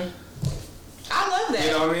 I love that.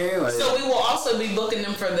 You know what I mean? So we will also be booking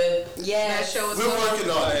them for that show. We're working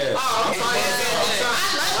on it.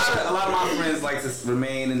 A lot of my friends like to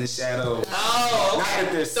remain in the shadow. Oh, okay.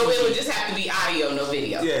 Not that so it would just have to be audio, no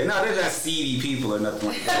video. Yeah, no, they're not seedy people or nothing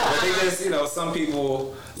like that. But they just, some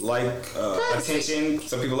people like attention.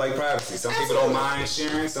 Some people like privacy. Some people don't mind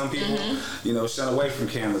sharing. Some people, shun away from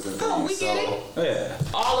cameras and things. Oh, we get it. Yeah.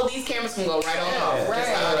 All of these cameras can go right on off. Right.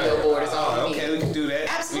 Just audio board is all we need. Okay, we can do that.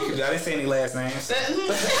 Absolutely. I didn't say any last names.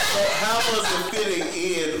 How was it fitting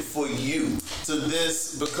in for you to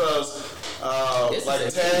this? Because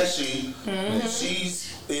like Tashi, she's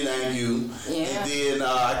in IU, and then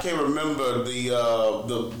I can't remember the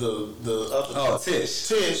other. Oh, Tish.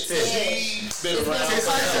 She's been around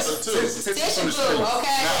forever too. Tish and Blue,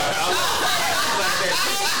 okay.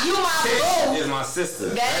 You my boo. Is my sister.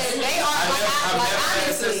 They are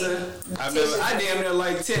honestly. I damn near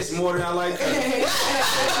like Tish more than I like her. We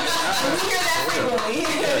hear that frequently.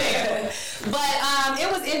 But it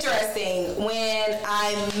was interesting when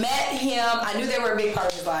I met him. I knew they were a big part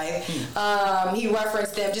of his life. He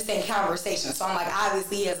referenced them just in conversation. So I'm like,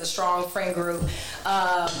 obviously he has a strong friend group.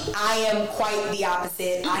 I am quite the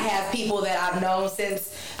opposite. I have people that I've known since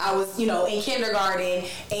I was, in kindergarten,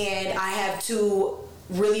 and I have two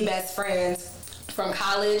really best friends from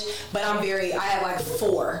college, but I have like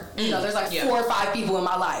four. There's like 4 or 5 people in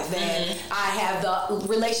my life that I have the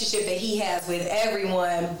relationship that he has with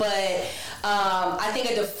everyone. But I think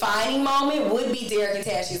a defining moment would be Derek and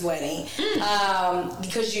Tashi's wedding,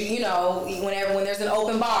 because when there's an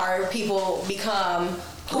open bar, people become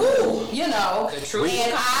cool, The truth.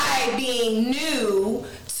 And I being new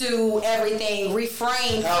to everything,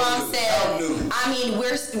 refrain from sex. I mean,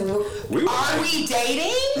 are we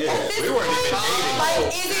dating at this point? Like,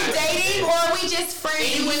 is it dating or are we just friends? And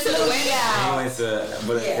you went to the wedding.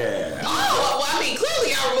 Well, I mean, clearly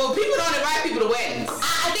y'all removed. People don't invite people to weddings.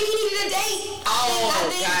 I think he needed a date. I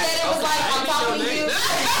think God. that it was like, I'm talking to you.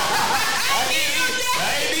 I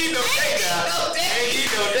ain't need no date now. I ain't need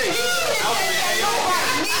no date.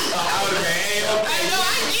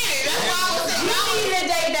 You need a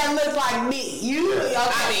date that looks like me. Okay.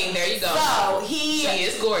 I mean, there you go. So she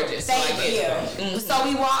is gorgeous. Thank you. Mm-hmm. So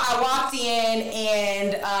I walked in,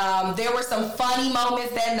 and there were some funny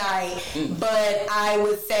moments that night, but I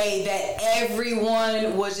would say that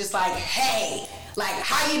everyone was just like, hey, like,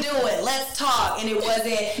 how you doing? Let's talk. And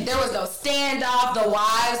there was no standoff. The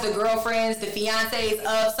wives, the girlfriends, the fiancés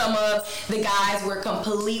of some of the guys were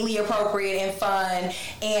completely appropriate and fun.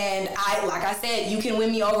 And like I said, you can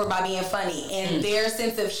win me over by being funny. And their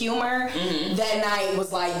sense of humor that night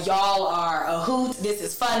was like, y'all are a hoot. This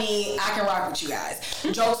is funny. I can rock with you guys.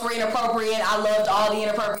 Jokes were inappropriate. I loved all the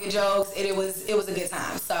inappropriate jokes. It was a good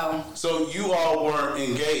time. So you all weren't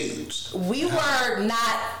engaged? We were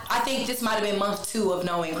not. I think this might have been month 2 of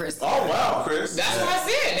knowing Chris. Oh wow, Chris! That's what I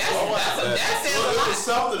said. That says a lot. There was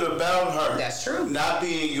something about her. That's true. Not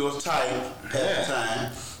being your type at the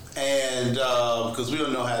time, and because we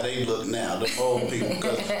don't know how they look now, the old people.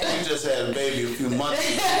 Because we just had a baby a few months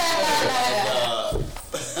ago,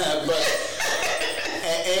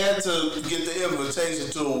 and to get the invitation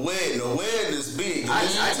to a wedding. A wedding is big.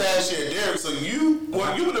 It's Tasha and Derek. So you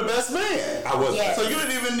were the best man. I was. Yes. So you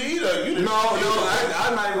didn't even need her.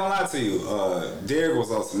 I'm not even gonna lie to you. Derek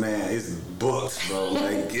was also, man, it's booked, bro.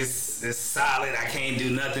 Like, it's solid. I can't do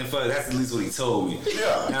nothing for it. That's at least what he told me.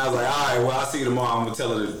 Yeah. And I was like, all right, well, I'll see you tomorrow. I'm gonna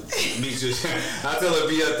tell her to meet you. I'll tell her to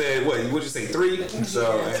be up there. What'd you say, 3?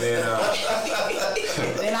 So, and then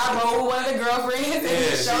then I rolled with one of the girlfriends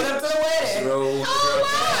and showed up to the wedding.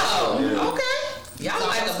 Wow. Yeah. Okay. Y'all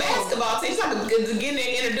like a basketball team. It's like getting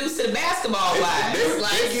introduced to the basketball life.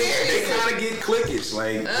 They kind of get cliquish,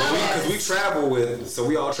 like, because we travel so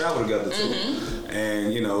we all travel together too.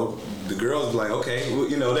 And the girls be like, okay,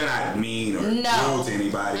 well, they're not mean or rude to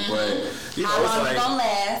anybody, but how long it's you gonna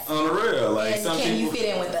last? On the real, like, and some can people, you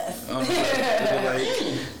fit in with us? On the real, like,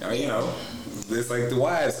 it's like the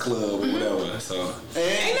wives club or whatever. So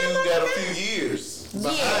and you got a few years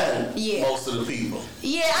behind most of the people.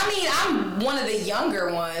 Yeah, I mean, I'm one of the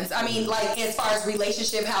younger ones. I mean, like, as far as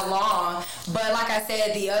relationship, how long? But like I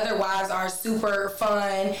said, the other wives are super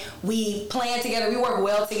fun. We plan together. We work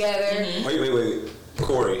well together. Wait.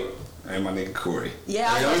 Corey. And my nigga Corey.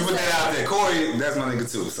 Yeah, let me put that out there. Corey, that's my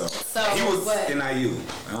nigga too. So he was in IU.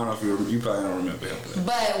 I don't know if you probably don't remember him.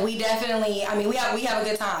 But we definitely, I mean, we have a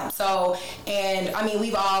good time. So, and I mean,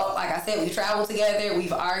 we've all, like I said, we've traveled together,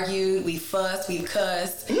 we've argued, we've fussed, we've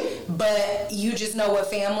cussed. But you just know what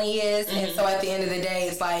family is, and so at the end of the day,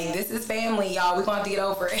 it's like, this is family, y'all. We're gonna have to get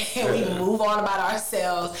over it, and we move on about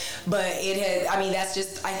ourselves. But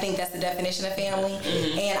I think that's the definition of family,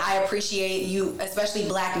 and I appreciate you, especially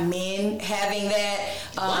black men, having that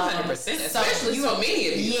 100%, especially so many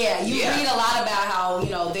of you. Yeah, you read a lot about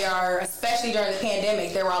how there are, especially during the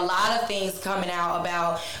pandemic, there were a lot of things coming out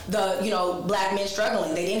about the black men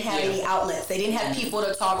struggling. They didn't have any outlets. They didn't have people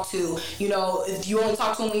to talk to. If you only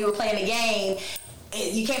talked to them when you were playing the game,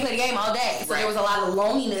 you can't play the game all day. So there was a lot of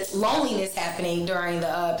loneliness happening during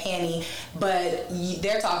the panty, but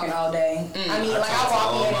they're talking all day. I mean, I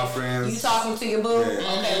walk in, my friends. You talking to your boo?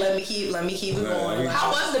 Okay, let me keep it going.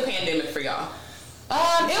 How was the pandemic for y'all?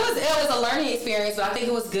 It was a learning experience, but I think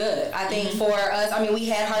it was good. I think for us, I mean, we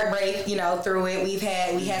had heartbreak, through it. We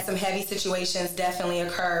had some heavy situations definitely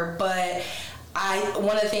occur, but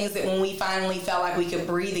one of the things that when we finally felt like we could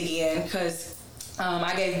breathe again, because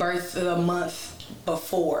I gave birth a month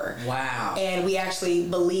before. Wow. And we actually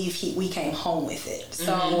believe we came home with it.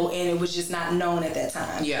 So, and it was just not known at that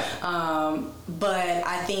time. Yeah. But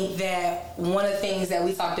I think that one of the things that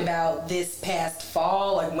we talked about this past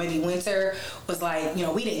fall, like maybe winter, was like,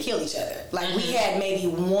 we didn't kill each other. Like we had maybe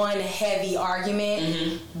one heavy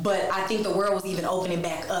argument, but I think the world was even opening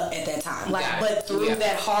back up at that time. Like, but through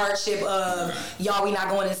that hardship of, y'all, we not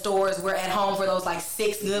going in stores, we're at home for those like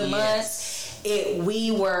 6 good months.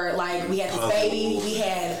 We were like, we had this baby, we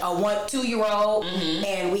had a 2-year-old,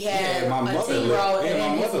 and we had a 10-year-old, and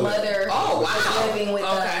then his mother was living with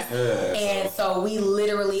us. And so we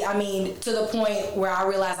literally, I mean, to the point where I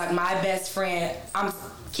realized, like, my best friend,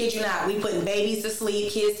 kid you not, we putting babies to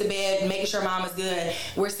sleep, kids to bed, making sure mom is good.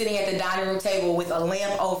 We're sitting at the dining room table with a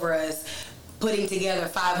lamp over us, putting together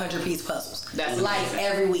 500-piece puzzles. That's like amazing.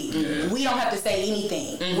 every week. Mm-hmm. We don't have to say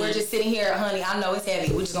anything. Mm-hmm. We're just sitting here, honey, I know it's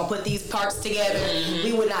heavy. We're just going to put these parts together. Mm-hmm.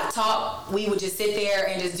 We would not talk. We would just sit there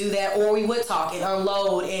and just do that. Or we would talk and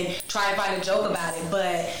unload and try to find a joke about it.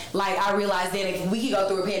 But, like, I realized then if we could go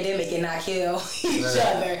through a pandemic and not kill each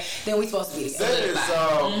other, then we're supposed to be together.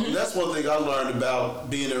 That is, that's one thing I learned about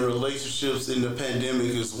being in relationships in the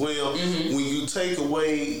pandemic as well. Mm-hmm. When you take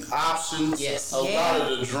away options, a lot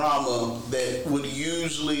of the drama that would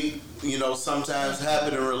usually, sometimes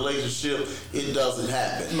happen in a relationship, it doesn't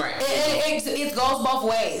happen. Right. It goes both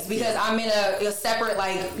ways because I'm in a separate,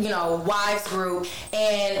 wives group,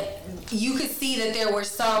 and you could see that there were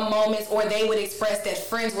some moments, or they would express that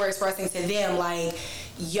friends were expressing to them, like,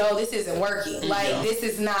 yo, this isn't working. Like, this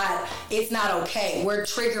is not, it's not okay. We're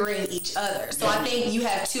triggering each other. So I think you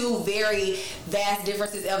have two very vast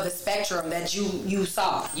differences of the spectrum that you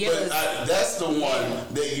saw. But that's the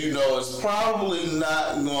one that is probably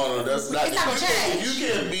not going to, it's not going to change. You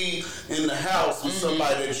can't be in the house with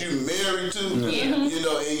somebody that you married to,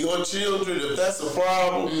 and your children, if that's a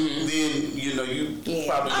problem, then, you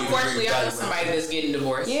probably unfortunately, I know somebody that's getting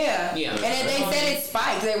divorced. Yeah. And they said it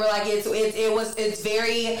spiked. They were like, it's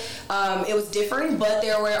very, it was different, but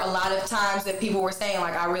there were a lot of times that people were saying,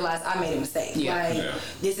 like, I realized I made a mistake.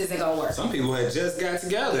 This isn't going to work. Some people had just got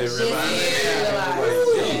together and realized.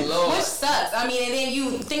 Which sucks. I mean, and then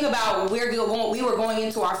you think about we were going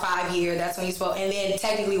into our 5 year, that's when you spoke, and then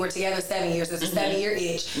technically we're together 7 years. It's a 7-year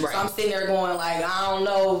itch. Right. So I'm sitting there going, like, I don't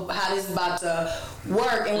know how this is about to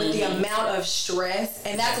work, and with the amount of stress,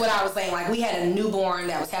 and that's what I was saying, like, we had a newborn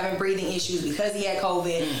that was having breathing issues because he had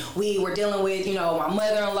COVID. We were dealing with, my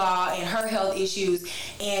mother-in-law and her health issues,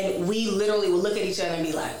 and we literally would look at each other and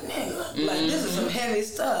be like, nigga, like, this is some heavy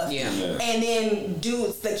stuff. And then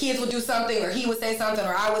the kids would do something, or he would say something,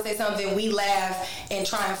 or I would say something, we laugh and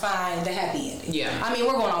try and find the happy ending. I mean,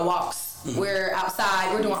 we're going on walks. We're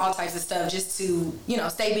outside. We're doing all types of stuff just to,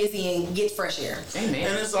 stay busy and get fresh air. Amen.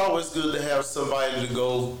 And it's always good to have somebody to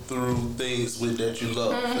go through things with that you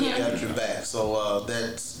love that got your back. So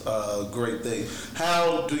that's a great thing.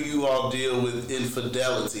 How do you all deal with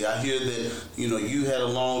infidelity? I hear that, you had a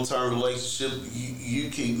long-term relationship. You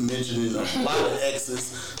keep mentioning a lot of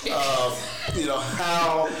exes. How do you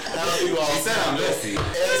all sound messy.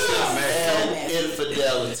 And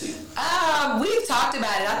infidelity? We've talked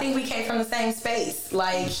about it. I think we came from the same space.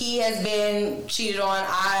 Like, he has been cheated on,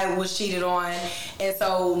 I was cheated on, and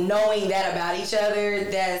so knowing that about each other,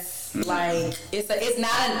 that's like it's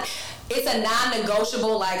a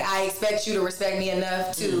non-negotiable. Like, I expect you to respect me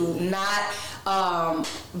enough to not.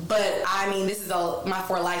 But I mean, this is my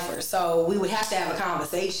for lifer, so we would have to have a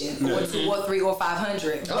conversation, or 2 or 3 or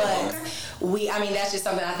 500. But that's just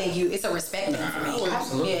something I think it's a respect thing for me.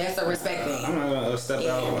 Absolutely. Yeah, it's a respect thing. I'm not gonna step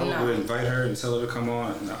out. I'm gonna invite her and tell her to come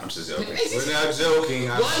on. No, I'm just joking. We're not joking.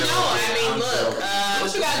 What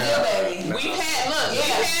you gotta do, baby? We've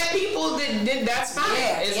had people that that's fine.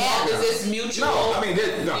 As long as it's mutual. No, I mean,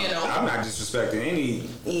 I'm not disrespecting any.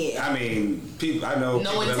 I mean, people. I know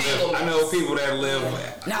people that live.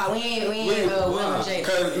 Nah, we ain't ain't gonna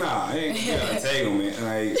be entanglement.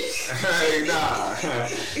 Like,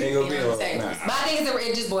 ain't gonna be no. But I think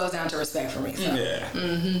it just boils down to respect for me. So. Yeah.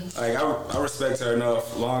 Like, I respect her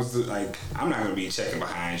enough. As long as I'm not gonna be checking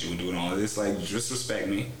behind you and doing all of this. Like, just respect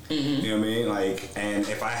me. You know what I mean? Like, and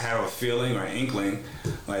if I have a feeling or an inkling,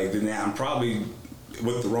 like, then I'm probably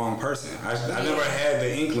with the wrong person. I never had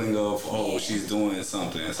the inkling of she's doing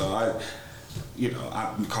something. So I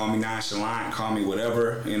call me nonchalant, call me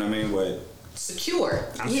whatever. You know what I mean? But secure.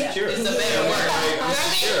 I'm secure. It's a better word. I'm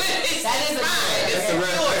secure.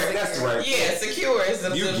 That's the right. Yeah, secure is a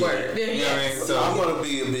good word. You know what I mean? So I'm gonna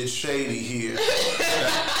be a bit shady here.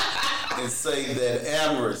 And say that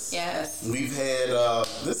Amorous. Yes. We've had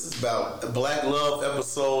this is about Black Love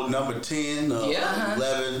episode number 10 of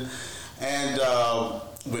 11, and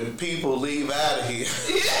when people leave out of here,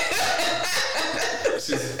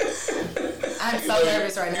 I'm so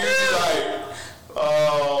nervous right now. You're like,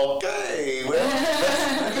 okay, well,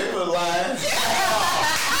 they were lying.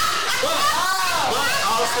 But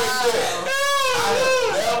I'll say this: I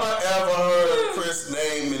have never ever heard Chris'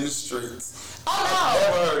 name in the streets. Oh no! I've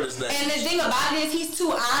never heard his name. And the thing about it is, he's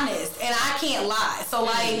too honest, and I can't lie. So,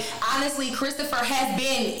 like, honestly, Christopher has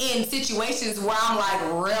been in situations where I'm like,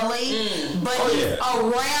 really? But he's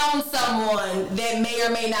around someone that may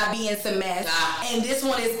or may not be in some mess. And this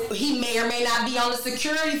one is, he may or may not be on the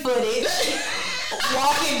security footage.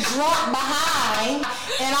 walking drunk behind,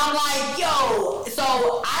 and I'm like, yo. So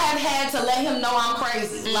I have had to let him know I'm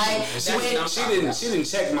crazy. Like she didn't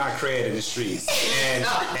check my cred in the streets,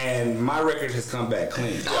 and my record has come back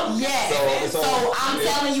clean. Yes. So I'm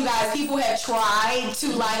telling you guys, people have tried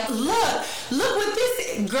to like look what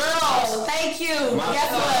this girl. Thank you.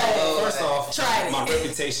 Guess what? First off, my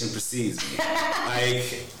reputation precedes me.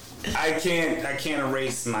 Like. I can't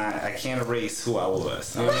erase who I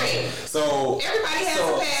was. Right. So everybody has a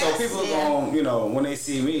past. So people are going, when they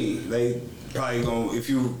see me, they probably going, if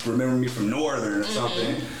you remember me from Northern or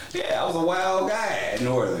something, I was a wild guy at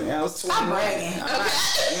Northern. I was 20. I'm bragging. But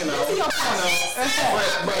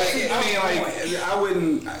I mean, like, I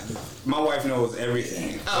wouldn't. My wife knows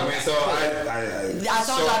everything. I mean, so I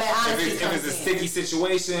told y'all that if it's a sticky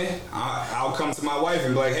situation, I'll come to my wife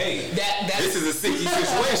and be like, hey, this is a sticky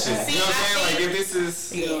situation. See, you know what I'm saying? Like, if this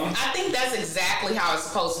is, I think that's exactly how it's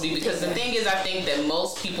supposed to be, because the thing is, I think that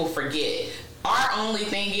most people forget. Our only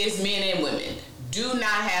thing is men and women. Do not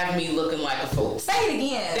have me looking like a fool. Say it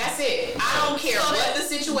again. That's it. I don't care what the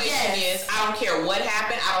situation is. I don't care what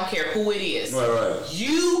happened. I don't care who it is. Right.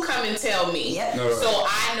 You come and tell me, so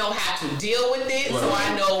I know how to deal with it.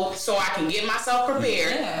 Right. So I can get myself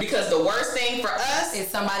prepared. Yeah. Because the worst thing for us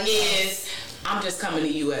is I'm just coming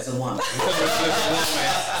to you as a woman. Say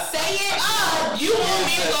it up. You want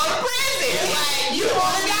me to go to prison. Like, you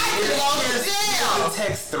want a guy to go to jail.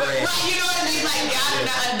 Text thread. Right, you know what I mean? Like,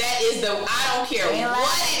 that is I don't care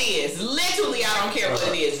what it is. Literally, I don't care what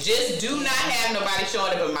it is. Just do not have nobody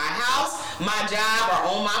showing up at my house, my job, or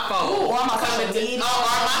on my phone. Or my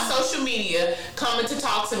social media coming to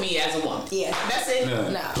talk to me as a woman. Yeah. That's it. No.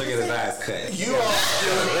 Look at his eyes cut. You are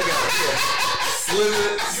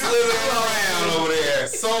slithering around over there.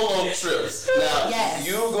 Solo trips. Now,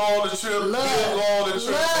 you go on the trip, he'll go on the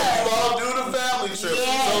trip. You all do the family trip.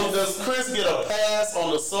 Yes. So does Chris get a pass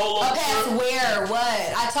on the solo trip? A pass where?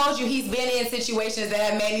 What? I told you he's been in situations that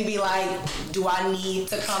have made me be like, do I need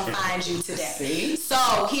to come find you today? See?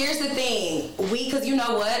 So here's the thing. Because you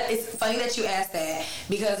know what? It's funny that you asked that,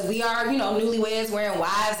 because we are, newlyweds wearing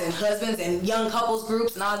wives and husbands and young couples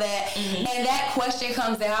groups and all that. Mm-hmm. And that question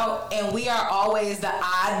comes out, and we are always the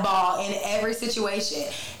oddball in every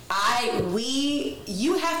situation.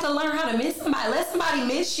 You have to learn how to miss somebody. Let somebody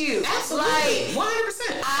miss you. Absolutely. Like,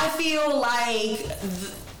 100%. I feel like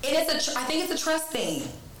I think it's a trust thing.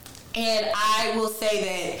 And I will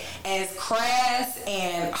say that as crass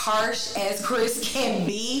and harsh as Chris can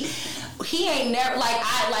be, he ain't never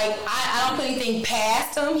I don't put anything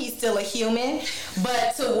past him. He's still a human,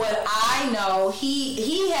 but to what I know,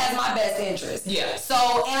 he has my best interest. Yeah. So,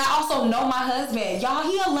 and I also know my husband. Y'all,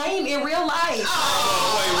 he a lame in real life.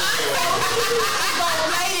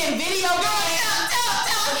 Lame in video games.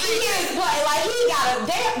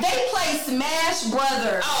 They play Smash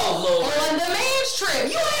Brothers. Oh Lord. On the man's trip.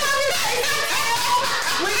 You ain't out here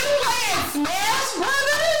when you playing Smash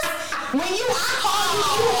Brothers. I call you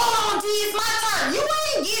hold on, D, it's my turn. You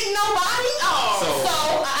ain't getting nobody.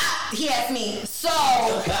 He asked me. So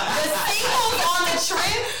the singles on the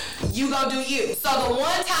trip, you go do you. So the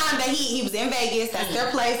one time that he was in Vegas, that's their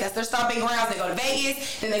place, that's their stomping grounds. They go to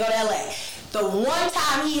Vegas, then they go to LA. The one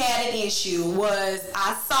time he had an issue was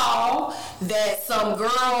I saw that some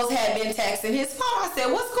girls had been texting his phone. I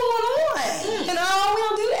said, "What's going on?" We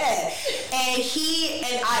don't do that. And he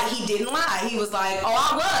didn't lie. He was like, "Oh,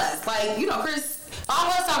 I was like, Chris." I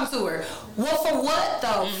was talking to her. Well, for what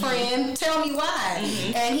though, friend? Tell me why.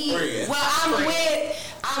 And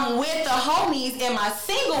I'm with the homies and my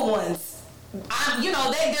single ones.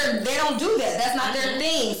 They don't do that. That's not their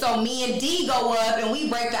thing. So me and D go up and we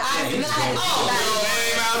break the ice. And so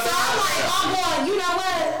I'm going, you know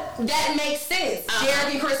what? That makes sense.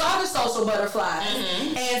 Derek and Chris are the social butterflies.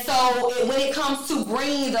 And so when it comes to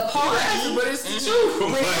bringing the party, but it's the truth.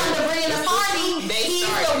 When it comes to bringing the party, he's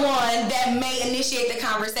the one that may initiate the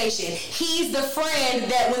conversation. He's the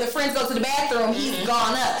friend that when the friends go to the bathroom, he's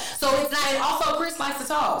gone up. So it's not. And also, Chris likes to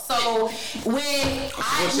talk. So when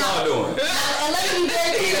what y'all doing? And let me be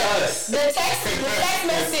very clear. The text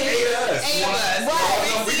message.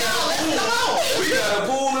 We got a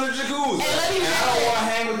pool and a jacuzzi. And I don't want to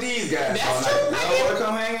hang with these guys. That's true. I don't want to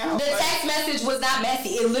come hang out. The text message was not messy.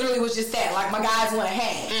 It literally was just that. Like, my guys want to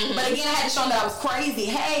hang. But again, I had to show them that I was crazy.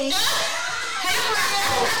 Hey, friends.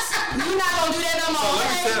 You're not going to do that no more. So let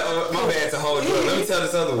me tell, my bad to hold you up. Let me tell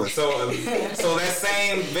this other one. So that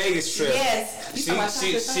same Vegas trip. Yes.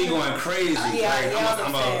 She going crazy.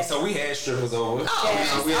 So we had strippers over.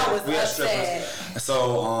 We had strippers.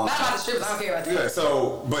 So not about the strippers. I don't care about that. Yeah.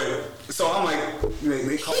 So I'm like,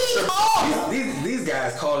 they call strippers. These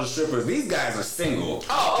guys call the strippers. These guys are single.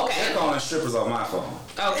 Oh, okay. They're calling strippers off my phone.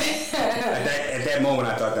 Okay. At that moment,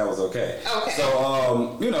 I thought that was okay. Okay.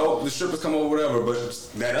 So, the strippers come over, whatever, but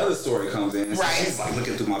that other story comes in. So right. she's like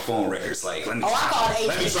looking through my phone records, like, let me I called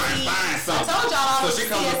let me try and find something. I told y'all. So she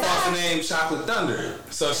comes across the name Chocolate Thunder.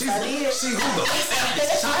 So she's who the fuck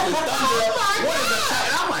is Chocolate Thunder? What is that?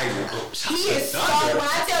 And I'm like, he is so. When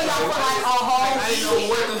I tell y'all for like a whole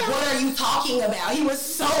week, what are you talking about? He was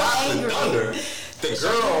so angry. Thunder. The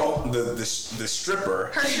girl, the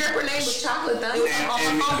stripper. Her stripper name was Chocolate Thunder.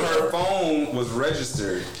 And her phone was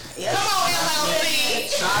registered. Come on, LLC.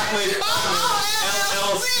 Chocolate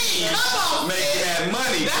LLC. Making that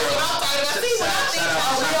money. That's what I'm talking about. See what I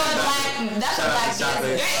think. That's a black business. That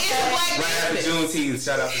is a black business. Right after Juneteenth,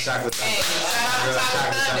 shout out to Chocolate Thunder. Shout out to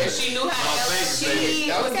Chocolate Thunder. She knew how to she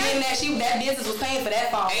was getting that business was paying for that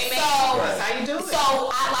phone. Amen. So, that's how you do it. So,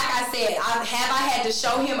 like I said, I had to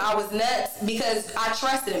show him I was nuts because I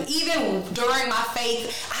trusted him. Even during my faith,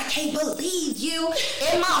 I can't believe you.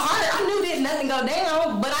 In my heart, I knew there's nothing go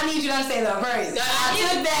down, but I need you to understand that I'm crazy. I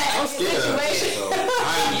took that situation.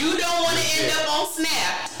 You don't want to end up on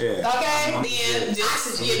Snap. Yeah. Okay? Then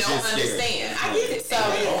just, understand. I get it. So,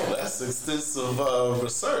 that's extensive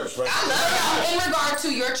research, right? I love in regard to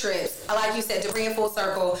your trips, like you said, to bring it full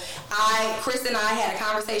circle, Chris and I had a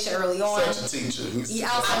conversation early on. Such a teacher. Yeah,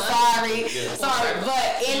 I'm so sorry. Yeah. Sorry.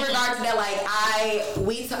 But in regard to that,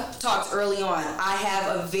 we talked early on. I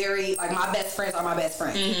have a very, my best friends are my best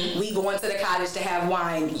friends. Mm-hmm. We go into the cottage to have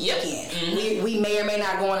wine weekend. Mm-hmm. We may or may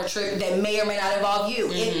not go on a trip that may or may not involve you.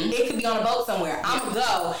 Mm-hmm. It could be on a boat somewhere. I'm going to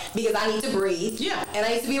go because I need to breathe. Yeah. And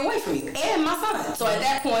I need to be away from you. And my son. So at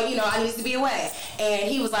that point, I need to be away. And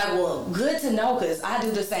he was like, well, good to know because I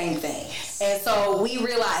do the same thing. And so we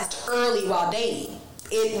realized early while dating,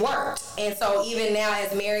 it worked. And so even now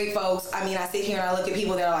as married folks, I sit here and I look at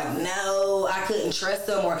people that are like, no, I couldn't trust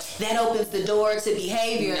them, or that opens the door to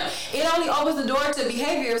behavior. No. It only opens the door to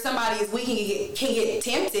behavior if somebody is weak and can get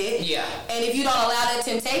tempted. Yeah. And if you don't allow that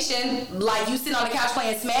temptation, like you sit on the couch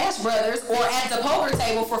playing Smash Brothers or at the poker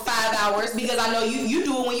table for 5 hours, because I know you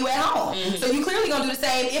do it when you at home. Mm-hmm. So you clearly gonna do the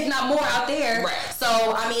same, if not more, out there. Right.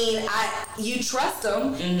 So you trust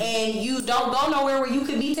them, mm-hmm. and you don't go nowhere where you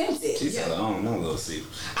could be tempted. She said, I don't know, little secret.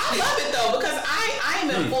 I love it though because I am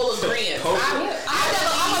in full agreement. I'm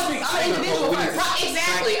an individual person.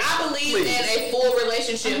 Exactly. I believe in a full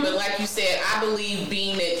relationship, mm-hmm. but like you said, I believe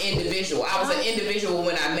being an individual. I was an individual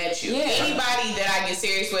when I met you. Yeah. Anybody that I get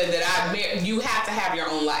serious with, that I marry, you have to have your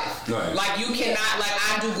own life. Right. Like you cannot. Like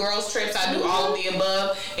I do girls trips, I do all of the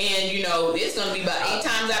above, and it's gonna be about 8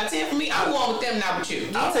 times out of 10 for me. I'm going with them, not with you.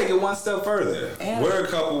 I'll take it one step further. Yeah. We're a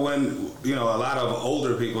couple when a lot of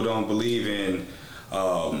older people don't believe in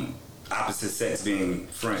opposite sex being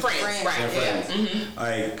friends. Friends. Yeah. Mm-hmm.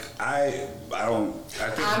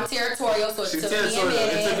 I'm territorial, so it took me a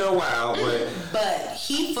minute. It took a while, but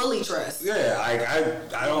he fully trusts. Yeah,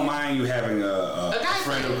 I don't mind you having a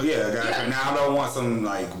friend. A guy friend. Now I don't want some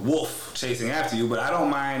wolf chasing after you, but I don't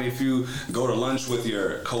mind if you go to lunch with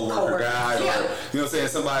your coworker guy or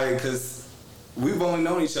somebody, because we've only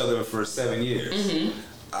known each other for 7 years. Mm-hmm.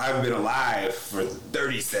 I've been alive for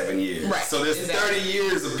 37 years. Right. So there's 30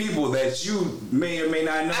 years of people that you may or may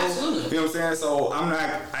not know. Absolutely. You know what I'm saying? So I'm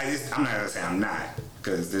not going to say I'm not,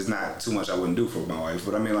 because there's not too much I wouldn't do for my wife.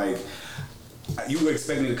 But you would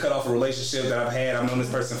expect me to cut off a relationship that I've had. I've known this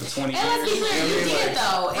person for 20 years. And let's be clear, you did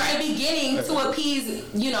though. In the beginning, to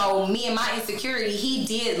appease, me and my insecurity, he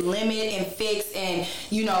did limit and fix and,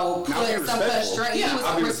 put some constraint. He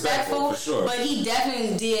was respectful, for sure. But he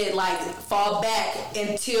definitely did fall back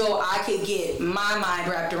until I could get my mind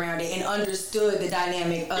wrapped around it and understood the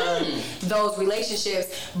dynamic of those relationships.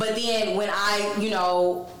 But then when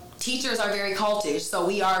teachers are very cultish, so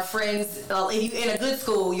we are friends. If you're in a good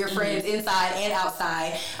school, you're friends inside and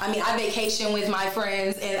outside. I vacation with my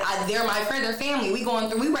friends, and they're my friends, they're family. We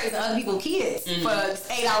raising other people's kids for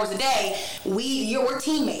 8 hours a day. We're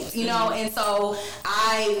teammates, and so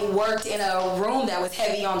I worked in a room that was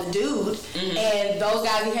heavy on the dude, and those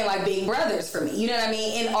guys became like big brothers for me. You know what I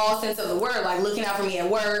mean? In all sense of the word, looking out for me at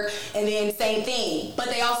work, and then same thing. But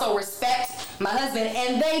they also respect my husband,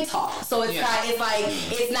 and they talk. So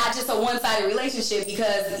it's not just a one-sided relationship,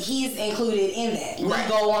 because he's included in that. We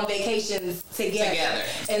go on vacations together.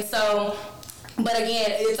 And so, but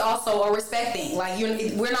again, it's also a respect thing.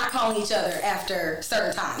 We're not calling each other after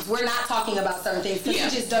certain times. We're not talking about certain things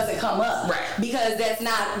because it just doesn't come up. Right. Because that's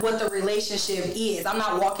not what the relationship is. I'm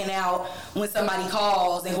not walking out when somebody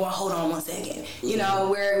calls and going, hold on one second.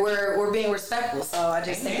 We're being respectful. So I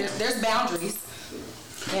just think there's boundaries.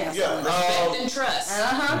 Respect and trust.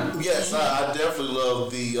 Yes, I definitely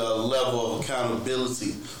love the level of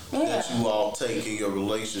accountability that you all take in your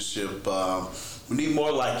relationship. We need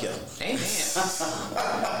more like you. Amen.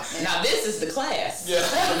 Now this is the class. Yeah.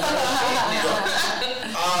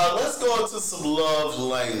 Let's go into some love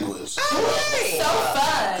language. So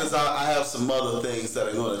fun. Because I have some other things that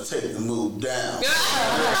are going to take the mood down.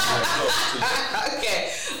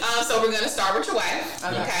 Okay. So we're going to start with your wife.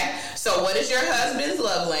 Okay. So what is your husband's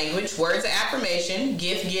love language? Words of affirmation,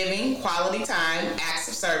 gift giving, quality time, acts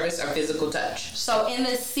of service, or physical touch? So in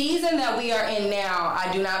the season that we are in now,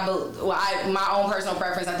 I do not my own personal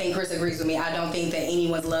preference, I think Chris agrees with me. I don't think that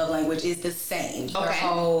anyone's love language is the same their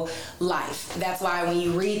whole life. That's why when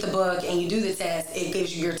you read the book and you do the test, it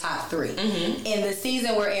gives you your top 3. Mm-hmm. In the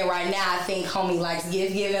season we're in right now, I think homie likes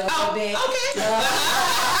gift giving a little bit. Okay.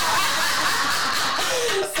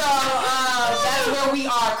 So that's where we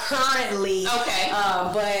are currently. Okay.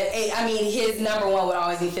 But his number one would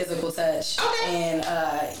always be physical touch. Okay.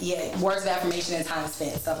 And words of affirmation and time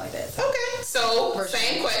spent, stuff like that. So. Okay. So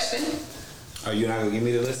same question. Are you not gonna give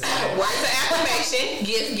me the list? Words of affirmation,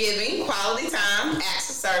 gift giving, quality time, acts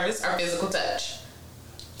of service, or physical touch?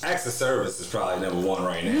 Acts of service is probably number 1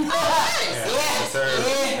 right now. Yes.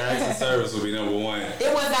 Acts of service would be number 1.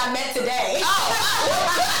 It was not met today.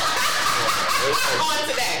 On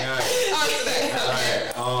today.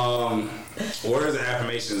 All right. Words of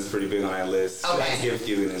affirmation is pretty big on that list. Okay. Gift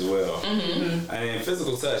giving as well. Mm-hmm. And then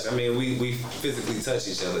physical touch. We physically touch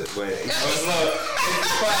each other, but it's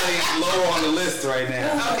probably lower on the list right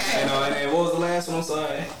now. Okay. And what was the last one? I'm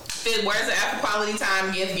sorry. Words of quality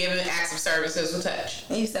time, gift giving, acts of service, physical touch.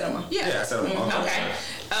 You said them all. Yeah. I said them all. Okay.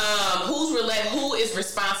 Who is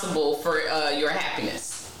responsible for your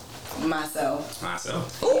happiness?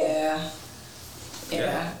 Myself. Ooh. Yeah.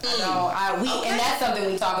 And that's something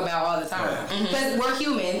we talk about all the time. Because we're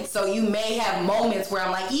human, so you may have moments where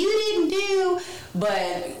I'm like, you didn't do,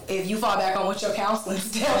 but if you fall back on what your counselors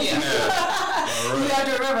tell you, you have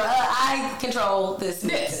to remember, I control this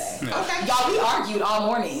today. Okay. Y'all, we argued all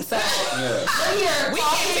morning, so we're here. We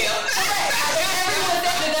can't tell.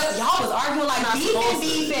 Y'all was arguing like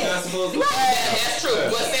beefing. That's true.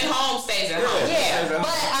 What's in home stays at home. Yeah, but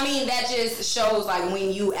that just shows like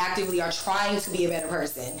when you actively are trying to be a better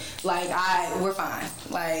person. Like we're fine.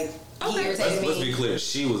 Like he irritated me. Let's be clear.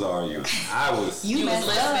 She was arguing. I was. You messed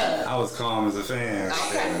up. I was calm as a fan.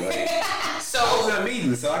 Okay. So I was in a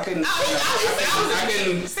meeting, so I couldn't. I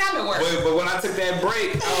couldn't. Sounded worse. But when I took that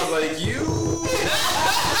break, I was like, you.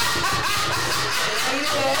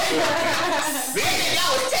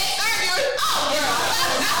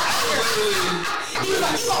 He was like, you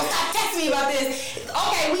gonna stop texting me about this.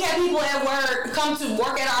 Okay, we have people at work come to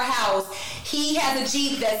work at our house. He has a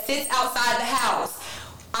Jeep that sits outside the house.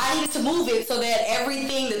 I needed to move it so that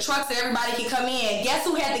the trucks and everybody can come in. Guess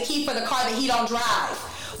who had the key for the car that he don't drive?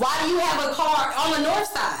 Why do you have a car on the north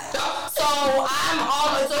side? So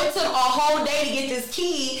it took a whole day to get this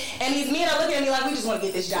key, and these men are looking at me like we just want to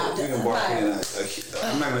get this job done. We're embarking in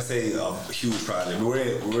I'm not gonna say a huge project, but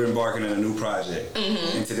we're embarking in a new project,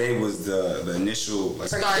 and today was the initial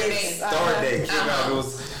start day. Kickoff. It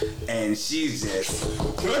was, and she's just,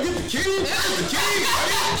 can I get the key? Where's the key?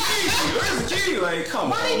 Where's the key? Like,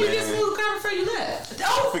 come on, man. Why didn't you just move the car before you left?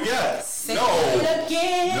 Don't forget. No.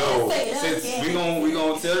 Since we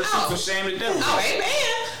gonna tell the truth for shame to devil. Oh,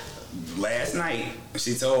 amen. Last night,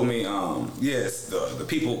 she told me, yes, the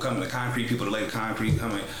people coming, the concrete people, the lay the concrete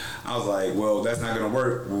coming. I was like, well, that's not gonna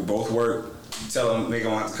work. We both work. Tell them they're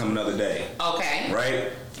gonna have to come another day. Okay.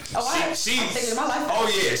 Right? I'm thinking of my life. Oh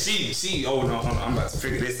yeah, she. Oh no, I'm about to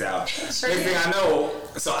figure this out. Next thing I know,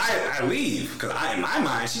 so I leave because in my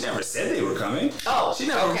mind she never said they were coming. Oh, she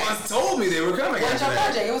never once told me they were coming. What's your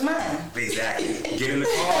project? It was mine. Exactly. Get in the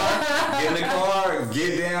car,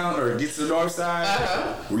 get down or get to the north side.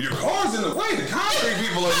 Well, your car's in the way. The concrete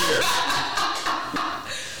people are here.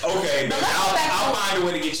 Okay, but I'll find a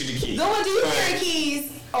way to get you the keys. So what do you carry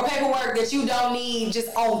keys or paperwork that you don't need just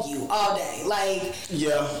on you all day? Like,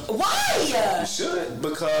 why? You should,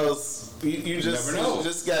 because you just never know. You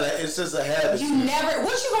just gotta. It's just a habit. You never.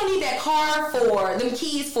 What you gonna need that car for? Them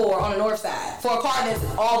keys for on the north side for a car that's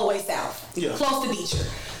all the way south, close to Beecher.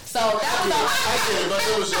 So that was I get it, but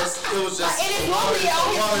it was just. And it's normally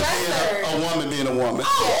a woman being a woman.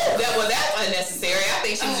 Oh, that's unnecessary. I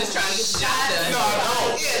think she was just trying to get the job done. No.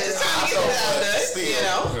 Yeah, just trying to get the job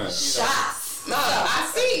done. Still, shots. No,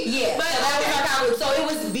 I see. Yeah, but that was our conversation. So it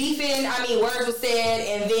was beefing. Words were said,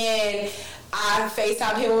 and then I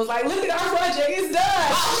FaceTimed him and was like, "Look at our project, it's done."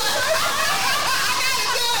 I gotta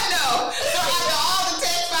do it though. So after all the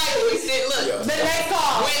text like We still look. The next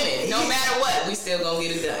call. Women, no matter what, we still gonna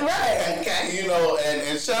get it done. Right. Okay. You know,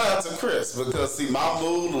 and shout out to Chris because see, my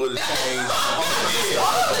mood would have changed.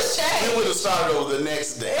 We would have started over the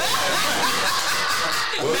next day.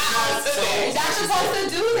 You're not supposed to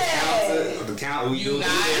do that. The count, You're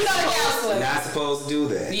not supposed to do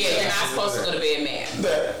that. Yeah, you're not supposed to go to bed mad.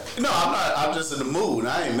 No, I'm not. I'm just in the mood.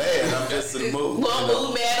 I ain't mad. I'm just in the mood. Well,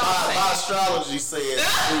 mood mad all the my time. astrology said. It would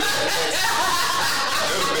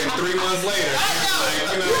have been 3 months later. I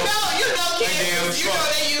know. You know, kids. You know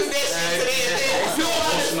they use that shit today. You don't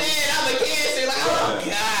understand. I'm a Cancer. Like, oh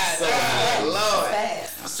God, Lord.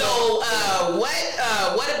 So,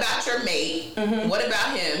 what about your mate? Mm-hmm. What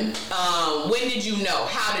about him? When did you know?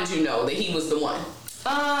 How did you know that he was the one?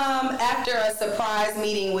 After a surprise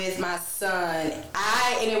meeting with my son,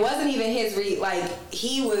 and it wasn't even his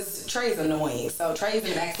Trey's annoying. So Trey's in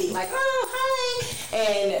the backseat like, oh, hi.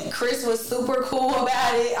 And Chris was super cool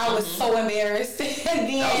about it. I was so embarrassed. And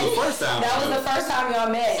then, that was the first time. That was the first time y'all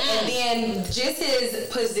met. And then just his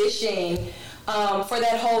position for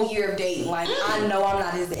that whole year of dating. Like, I know I'm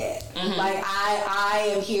not his dad. Mm-hmm. Like,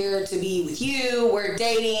 I am here to be with you. We're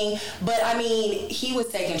dating. But, I mean, he was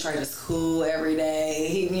taking Trey to school every day.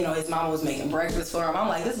 His mama was making breakfast for him. I'm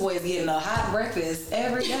like, this boy is getting a hot breakfast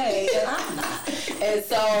every day, and I'm not. And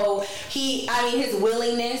so, his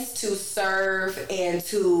willingness to serve and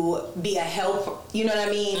to be a help, you know what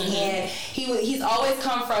I mean? Mm-hmm. And he's always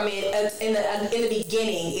come from it. In the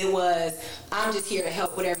beginning, it was, I'm just here to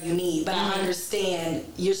help whatever you need, but I understand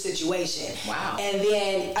your situation. Wow. And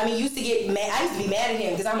then, I used to get mad. I used to be mad at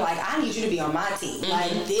him because I'm like, I need you to be on my team. Mm-hmm.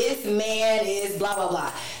 Like, this man is blah, blah,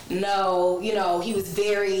 blah. No, he was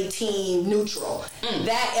very team neutral.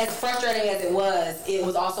 That, as frustrating as it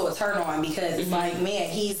was also a turn on because it's like, man,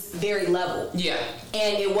 he's very level. Yeah.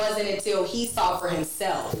 And it wasn't until he saw for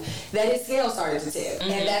himself that his scale started to tip.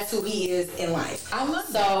 And that's who he is in life. I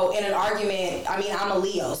love that. So in an argument, I'm a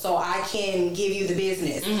Leo, so I can give you the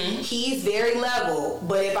business. Mm-hmm. He's very level,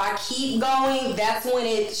 but if I keep going, that's when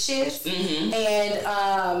it shifts. Mm-hmm. And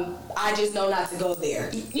I just know not to go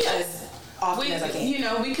there. Yes. Often as I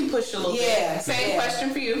can. We can push a little bit. Same question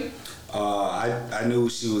for you. I knew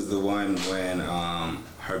she was the one when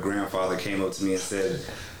her grandfather came up to me and said,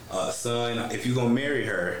 son, if you're going to marry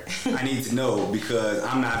her, I need to know because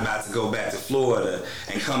I'm not about to go back to Florida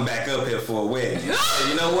and come back up here for a wedding. And I said,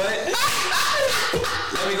 you know what?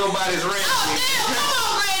 Let me go buy this ring.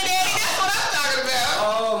 Oh, damn, come on, granddaddy. That's what I'm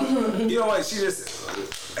talking about. You know what? She just...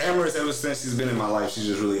 Amorous, ever since she's been in my life, she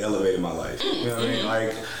just really elevated my life. You know what I mean?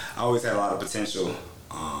 Like, I always had a lot of potential,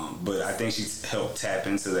 but I think she's helped tap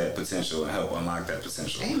into that potential and help unlock that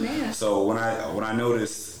potential. Amen. So when I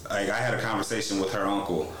noticed, like, I had a conversation with her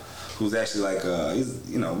uncle, who's actually like,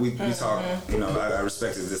 we talk. I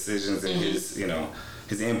respect his decisions and his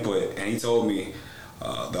input, and he told me.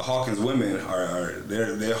 The Hawkins women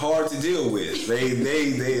they're hard to deal with.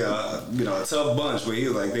 They a tough bunch. But he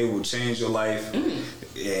was like, they will change your life,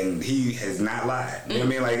 and he has not lied. You know what I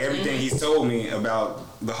mean? Like, everything he's told me about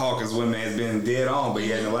the Hawkins women has been dead on, but he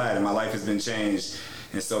hasn't lied, and my life has been changed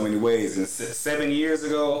in so many ways. And 7 years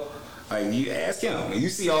ago, like, you ask him, and you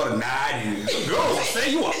see all the nodding, girls say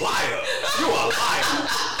you a liar. You a liar.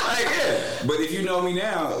 Like, yeah. But if you know me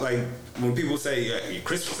now, like, when people say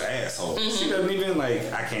Chris was an asshole, she doesn't even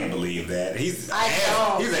I can't believe that. He's an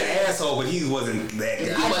asshole, but he wasn't that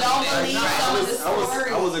guy.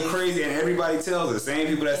 I was a crazy, and everybody tells her. The same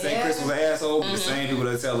people that say Chris was an asshole, the same people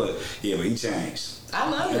that tell her, yeah, but he changed. I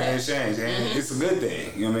love that. He changed, and it's a good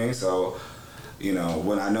thing. You know what I mean? So,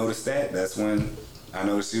 when I noticed that's when I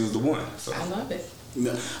noticed she was the one. So I love it.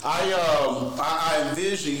 I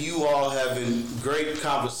envision you all having great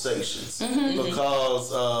conversations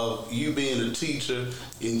because of you being a teacher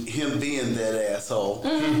and him being that asshole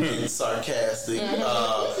and sarcastic.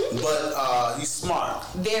 But he's smart.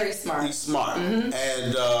 Very smart. He's smart.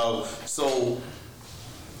 And so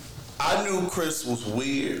I knew Chris was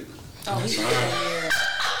weird. Oh, he's weird.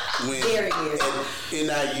 Very weird. In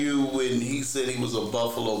IU, when he said he was a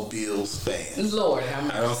Buffalo Bills fan. Lord,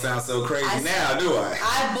 I don't sound so crazy now, do I?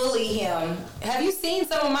 I bully him. Have you seen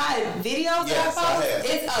some of my videos yes, that I post?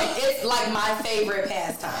 I have. It's like my favorite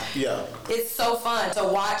pastime. Yeah. It's so fun to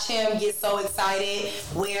watch him get so excited,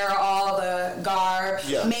 wear all the garb,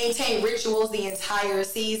 maintain rituals the entire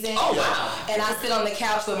season. Oh, wow. And I sit on the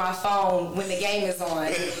couch with my phone when the game is on,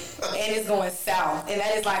 and it's going south. And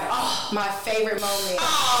that is my favorite moment.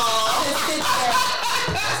 I just sit there,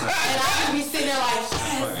 and I just be sitting there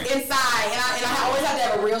yes, inside, and I always have to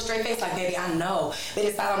have a real straight face, like, baby, I know, but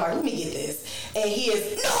inside I'm like, let me get this, and he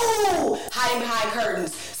is hiding behind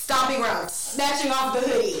curtains, stomping around, snatching off the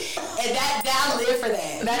hoodie, And I live for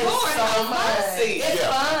that. That is so fun. It's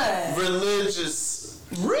fun. Religious.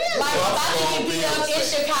 Really? Like Bobby get beat up in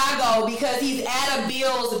Chicago because he's at a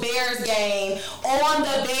Bears game on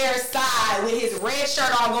the Bears side with his red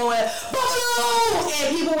shirt on going, boo!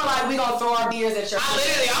 And people were like, we gonna throw our beers at your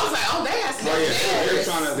face. I was like, oh, that's they're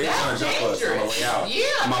trying to jump us on the way out.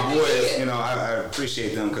 Yeah. My boys, you know, I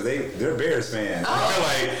appreciate them because they're Bears fans.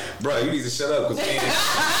 They're like, bro, you need to shut up because I'm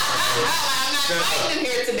not fighting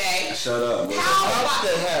here today. Shut up. How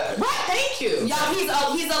did that happen? What? Thank you. Y'all,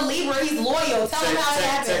 he's a Libra. He's loyal. Tell him how it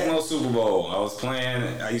happened. Tecmo Super Bowl.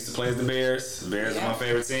 I used to play as the Bears. The Bears are my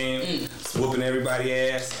favorite team. Whooping everybody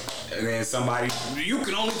ass. And then somebody, you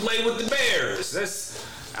can only play with the Bears. That's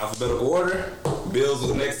alphabetical order. Bills was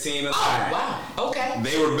the next team in line. Wow. Okay.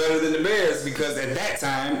 They were better than the Bears because at that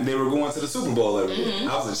time they were going to the Super Bowl every year.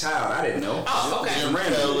 I was a child. I didn't know. Oh, okay. Jim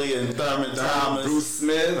Kelly and Thurman Thomas, Bruce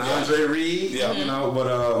Smith, Andre Reed. Yeah. You know, but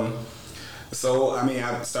so I mean,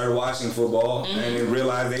 I started watching football and then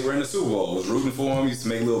realized they were in the Super Bowl. I was rooting for them. Used to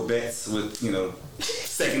make little bets with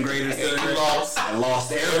second graders. I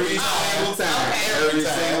lost every single time. Every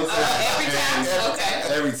single time.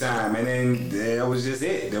 Every time. And then that was just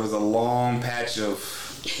it. There was a long patch of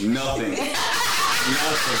nothing. Nothing.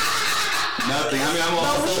 I mean, I'm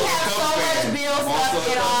also we have so much Bill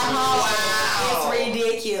stuff in our home. It's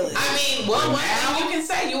ridiculous. I mean, one thing you can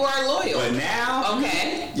say, you are loyal. But now,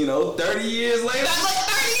 30 years later. That's like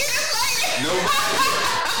 30 years later.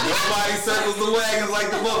 Nobody circles the wagons like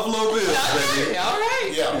the Buffalo Bills, baby. All right.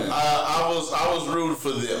 Yeah, I was rooting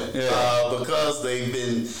for them because they've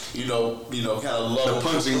been, kind of low. The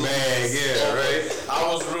punching bag, right. I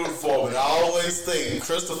was rooting for them. I always think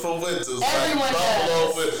Christopher Winters, everyone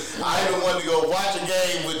Buffalo. I didn't want to go watch a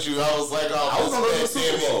game with you. I was like, I was gonna go to the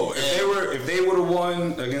Super Bowl. If they would have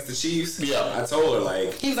won against the Chiefs, I told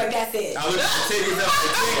her he was like, that's it. I looked at the tickets up.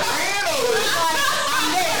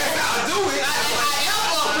 I'm there. I'll do it.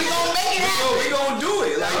 We gonna make it happen. We gonna do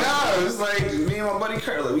it. Like, it's like me and my buddy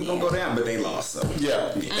Curly. We gonna go down, but they lost. So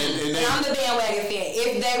yeah. And I'm the bandwagon fan.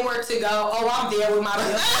 If they were to go, I'm there with my Bill.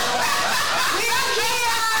 We are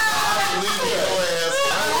here. We're here.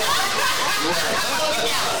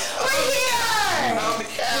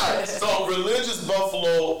 So religious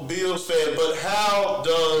Buffalo Bills fan, but how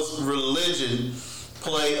does religion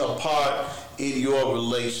play a part in your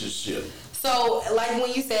relationship? So, like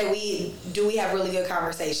when you said we have really good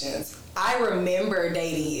conversations, I remember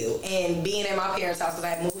dating you and being at my parents' house because I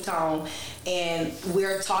had moved home, and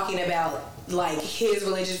we're talking about like his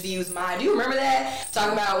religious views, mine. Do you remember that?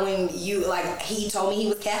 Talking about when he told me he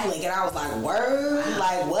was Catholic, and I was like, word?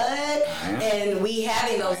 Like what? And we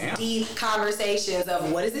having those deep conversations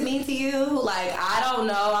of what does it mean to you? Like, I don't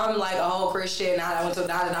know. I'm like a whole Christian. I went to a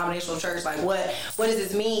non-denominational church. Like, what does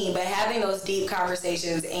this mean? But having those deep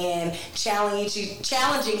conversations and challenging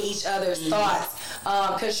each other's thoughts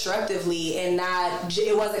constructively, and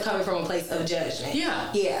it wasn't coming from a place of judgment.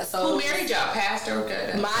 Yeah. So who married y'all? Pastor?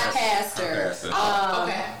 My pastor.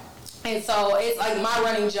 Okay. And so it's like my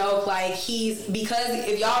running joke, like because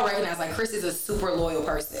if y'all recognize, like Chris is a super loyal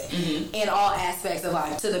person in all aspects of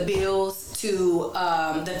life, to the Bills, to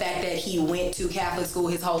the fact that he went to Catholic school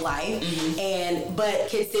his whole life, but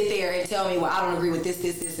can sit there and tell me, well, I don't agree with this,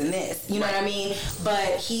 and this. You know what I mean?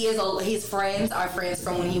 But his friends are friends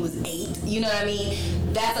from when he was 8. You know what I mean?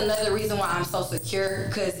 That's another reason why I'm so secure,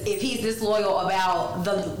 because if he's this loyal about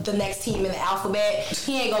the next team in the alphabet,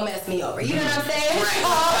 he ain't gonna mess me over. You know what I'm saying? Right.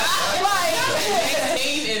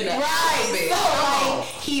 So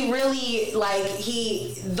he really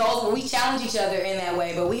we challenge each other in that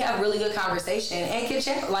way, but we have really good conversation and can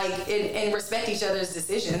check and respect each other's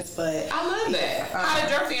decisions. But I love that. How did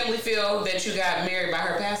your family feel that you got married by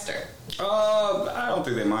her pastor? I don't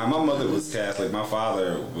think they mind. My mother was Catholic. My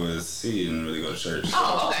father he didn't really go to church.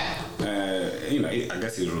 Oh, okay. I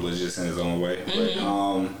guess he was religious in his own way, but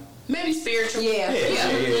maybe spiritual. Yeah.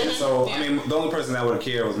 So I mean, the only person that would have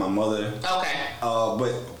cared was my mother. Okay.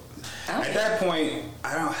 But at that point,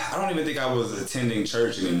 I don't even think I was attending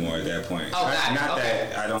church anymore. At that point,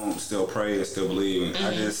 that I don't still pray and still believe.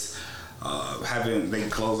 I just they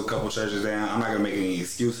closed a couple churches down. I'm not gonna make any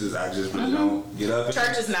excuses. I just really don't get up.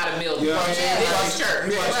 Church is not a meal. You know what I'm saying? This is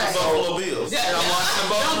church. Watching Buffalo Bills. Yeah, I'm watching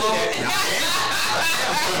Buffalo.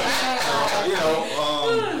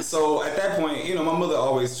 So at that point, my mother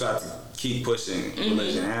always tried to keep pushing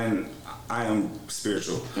religion, and I am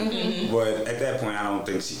spiritual. But at that point, I don't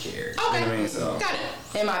think she cared. Okay. You know what I mean? So, got it.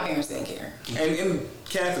 And my parents didn't care. And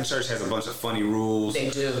Catholic Church has a bunch of funny rules. They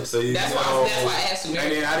do. So that's why I asked you.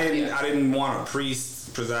 And then I didn't want a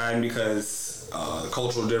priest presiding because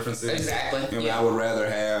cultural differences. Exactly. You know, I would rather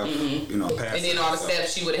have past. And then all the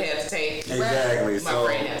steps she would have had to take. Exactly. My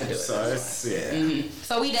friend had to do it. So it's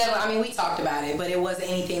So we definitely, we talked about it, but it wasn't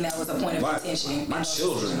anything that was a point of contention. My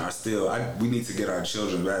children are still. we need to get our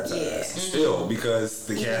children baptized still, because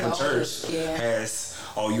the Catholic Church has.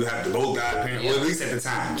 Oh, you have to both godparents. Well, at least at the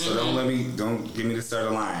time. So don't get me to start a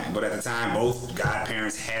line. But at the time, both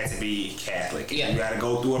godparents had to be Catholic. Yeah. You got to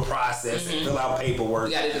go through a process and fill out paperwork.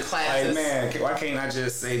 You got to do classes. Like, man, why can't I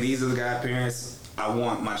just say these are the godparents? I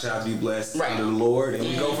want my child to be blessed under the Lord, and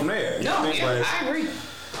we go from there. You know what I mean? I agree.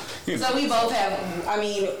 So we both have,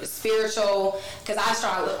 spiritual, because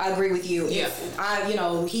I agree with you. Yeah.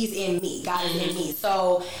 He's in me. God is in me.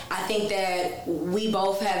 So I think that we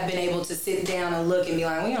both have been able to sit down and look and be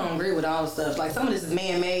like, we don't agree with all the stuff. Like, some of this is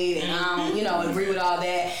man-made, and I don't, agree with all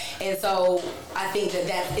that. And so I think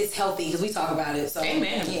that it's healthy, because we talk about it. So,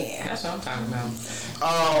 amen. Yeah. That's what I'm talking about.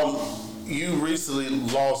 You recently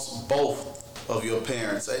lost both of your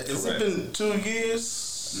parents. Has it been 2 years?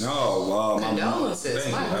 No, condolences.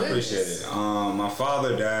 Thank you. I appreciate it. My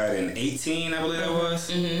father died in 18, I believe that was,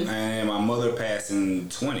 and my mother passed in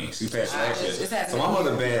 20. She passed last year. So my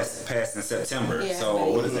mother passed in September. Yeah, so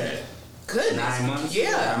what is that? Goodness. 9 months?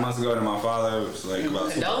 Yeah. 9 months ago, and my father was like about 2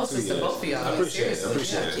 years. Condolences to both of y'all. I appreciate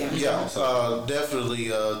it.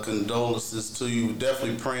 Definitely condolences to you.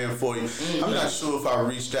 Definitely praying for you. I'm not sure if I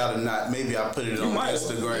reached out or not. Maybe I put it on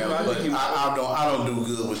Instagram, but I don't do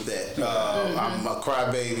good with that. I'm a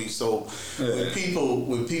crybaby, so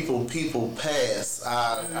when people pass,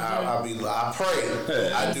 I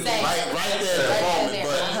pray. I do right there at the moment,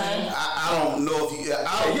 but I don't know if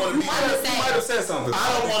I don't want to be. You might have said something.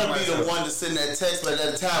 I don't want to be the one to send that text, but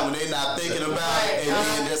at the time when they're not thinking about it, and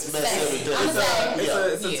then just mess everything.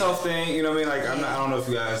 It's a tough thing, you know what I mean? Like, I don't know if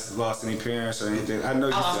you guys lost any parents or anything. I know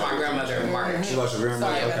you lost my grandmother in March. You lost your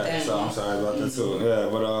grandmother? Okay, so I'm sorry about that too. Yeah,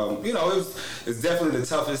 but it's definitely the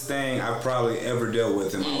toughest thing I've probably ever dealt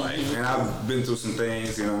with in my life. And I've been through some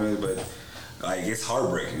things, you know what I mean? But like, it's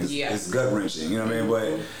heartbreaking. It's gut wrenching, you know what I mean?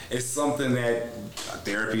 But it's something that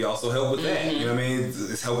therapy also helped with that. You know what I mean?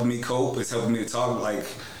 It's helping me cope. It's helping me to talk. Like,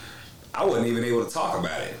 I wasn't even able to talk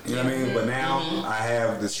about it, you know what I mean? But now I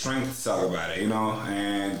have the strength to talk about it, and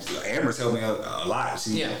Amber's helped me a lot.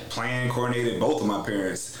 She planned, coordinated both of my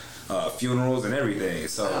parents' funerals and everything.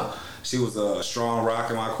 So she was a strong rock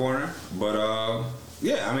in my corner. But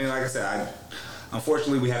like I said,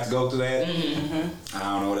 unfortunately, we have to go through that. I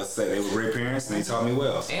don't know what else to say. They were great parents, and they taught me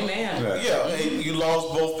well. So. Amen. And you lost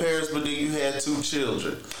both parents, but then you had 2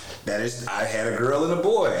 children. I had a girl and a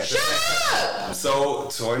boy. Shut up! So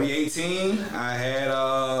 2018, I had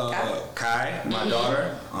Kai, my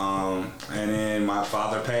daughter, and then my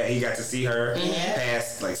father passed. He got to see her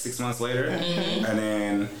pass like 6 months later, and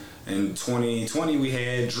then in 2020 we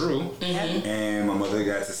had Drew, and my mother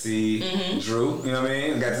got to see Drew. You know what I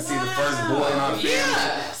mean? Got to see the first boy in our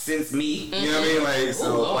family since me. You know what I mean? Like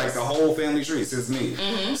like the whole family tree since me.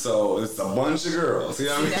 So it's a bunch of girls. You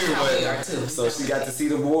know what I mean? So she got to see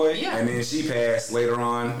the boy, and then she passed later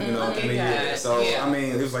on. You know, in the year. So I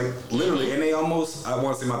mean, it was like literally, and they almost. I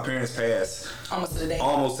want to say my parents passed almost to the day.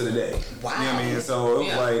 Almost to the day. Wow. You know what I mean? So it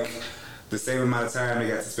was like the same amount of time they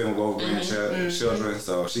got to spend with both grandchildren.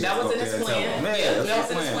 So she that was in his plan. That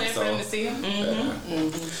was in his plan for him to see him.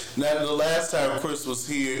 Now, the last time Chris was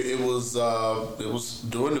here, it was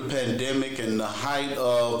during the pandemic and the height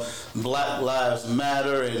of Black Lives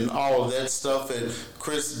Matter and all of that stuff. And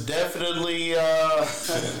Chris definitely.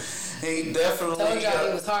 He definitely told y'all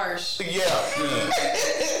he was harsh. Yeah.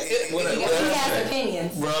 He has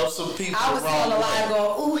opinions. Rub some people. I was on the line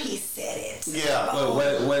going, "Ooh, he said it." Yeah.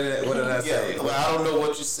 What did I say? Well, I don't know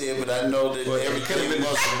what you said, but I know that everything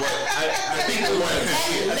was what I think it was.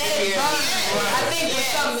 Let it burn. I think it's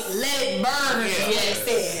something. Let it burn. Yes.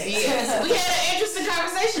 We had an interesting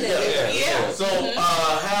conversation there. So,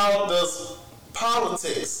 how does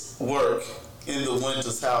politics work in the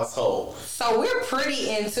Winters household? So we're pretty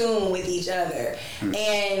in tune with each other,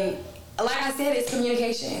 and like I said, it's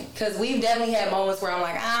communication, because we've definitely had moments where I'm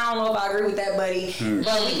like, I don't know if I agree with that, buddy,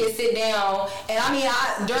 but we can sit down. And I mean,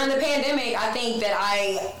 during the pandemic, I think that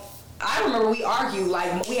I remember we argued,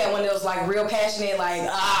 like we had one of those like real passionate, like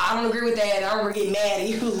I don't agree with that, and I remember getting mad, and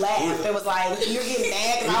you laughed. It was like, you're getting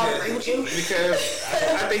mad because I don't agree with you. Because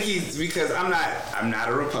I think because I'm not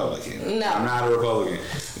a Republican. No, I'm not a Republican.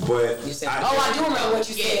 But you said, I do remember what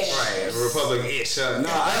you said. Right, Republican-ish. No,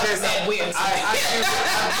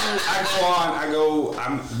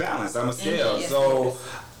 I'm balanced. I'm a scale. So.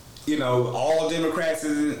 You know, all Democrats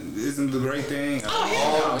isn't the great thing.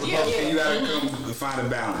 All Republicans, you gotta come find a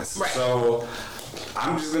balance. Right. So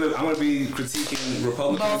I'm gonna be critiquing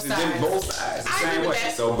Republicans and both sides the same way.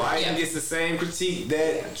 So Biden gets the same critique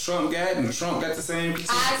that Trump got, and Trump got the same critique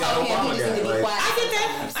that Obama got. I get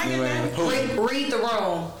that. Read the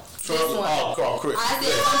room. Chris. I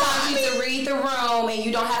said sometimes you need to read the room, and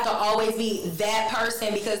you don't have to always be that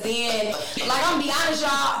person, because then, like, I'm gonna be honest,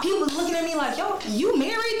 y'all, people looking at me like, yo, you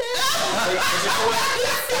married that?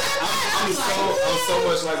 I'm so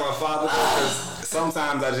much like my father, because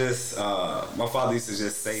sometimes I just my father used to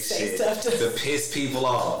just say shit to piss people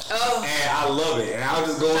off, and I love it. And I'll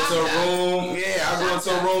just go into a room, I'll go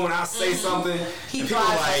into a room and I'll say something, and people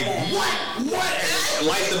are like, what? And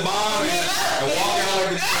light the bomb and walk out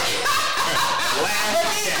like the But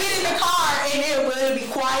then get in the car and it'll be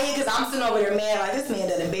quiet, because I'm sitting over there, man, like, this man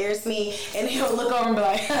doesn't embarrass me, and he'll look over and be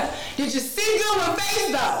like, did you see good with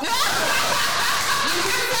face though? He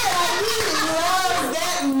loves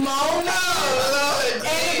that moment.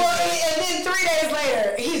 And then 3 days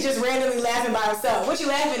later, he's just randomly laughing by himself. What you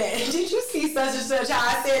laughing at? Did you see such and such?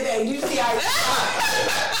 How I said that? Did you see how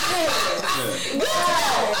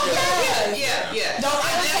Yeah. Don't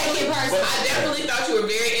ever take it personal. I definitely thought you were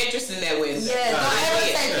very interested in that Wednesday. Yeah, don't ever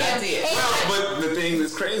take it. But the thing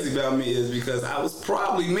that's crazy about me is because I was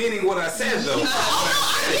probably meaning what I said, though.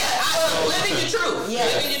 Living your truth.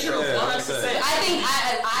 Living your truth. 100%. I think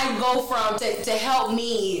I go from to help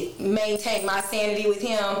me maintain my sanity with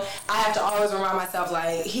him. I have to always remind myself,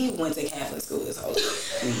 like, he went to Catholic school his whole life.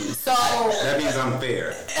 So that means I'm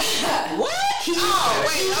fair. What? He went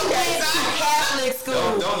to Catholic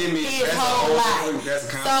school don't give me his whole life. That's a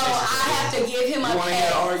so I have to give him a pass. You want to hear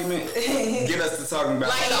an argument? argument? Get us to talking about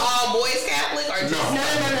like the all boys Catholic or just no.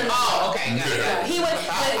 Oh, okay, got it. He went,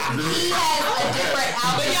 but he has a different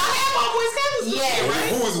outfit. But y'all have all boys Catholic? Yeah, right?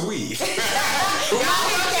 Who is we? Not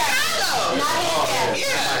his Catholic.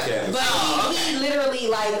 Yeah. But he literally,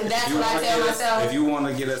 like, that's what I tell myself. If you want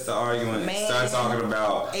to get us to arguing, start talking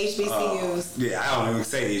about HBCUs. I don't even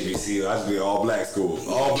say HBCU. I just be all black school.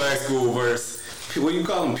 All black school versus, what do you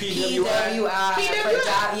call them? PWI?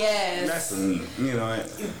 PWI. Yes. That's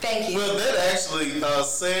Thank you. Well, that actually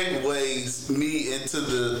segues me into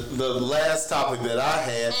the last topic that I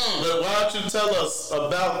had. But why don't you tell us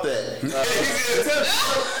about that?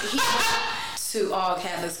 He went to all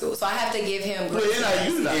Catholic schools, so I have to give him. But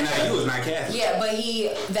NIU is not Catholic. Yeah, but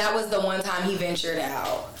that was the one time he ventured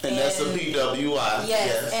out, and that's a PWI.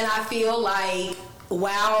 Yes, and I feel like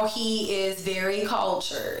while he is very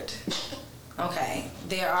cultured, okay,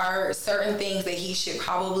 there are certain things that he should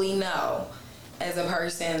probably know as a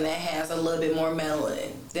person that has a little bit more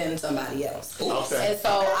melanin than somebody else. Okay. And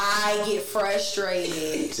so I get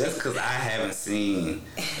frustrated. Just because I haven't seen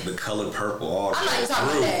The Color Purple all the way I'm not even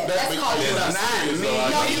talking about that. That's called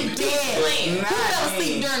No, you did. Who fell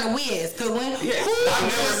asleep during the whiz? Cause when I've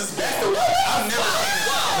never seen The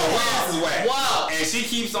Wiz is whack. Wow. And she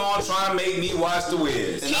keeps on trying to make me watch The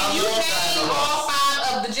Wiz. Can you name all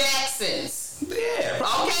 5 of the Jacksons? Yeah.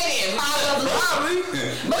 Okay then. Probably.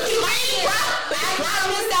 But you I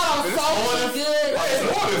missed out on so many good.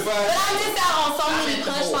 But I missed out on so many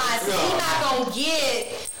punchlines. He's not gonna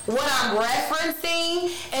get what I'm referencing,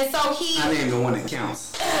 and so I named the one that counts.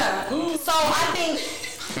 So I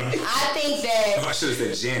think that I should have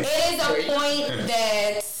said Janet. It is a point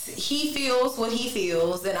that he feels what he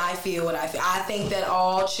feels, and I feel what I feel. I think that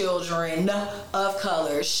all children of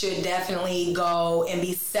color should definitely go and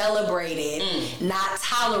be celebrated, not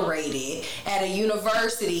tolerated, at a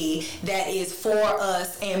university that is for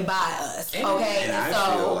us and by us. Okay, and I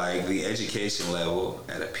feel like the education level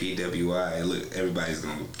at a PWI. Look, everybody's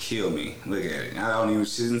gonna kill me. Look at it.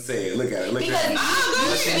 Shouldn't say it. Look at it.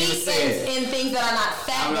 Because you speak in things that are not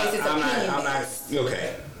fact-based. It's opinion-based. I'm not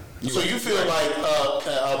okay. So you feel like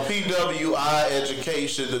a PWI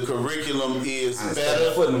education, the curriculum is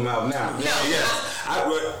better? Putting them out now. Yes.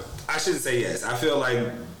 I shouldn't say yes. I feel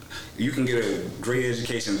like you can get a great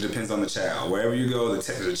education. It depends on the child. Wherever you go,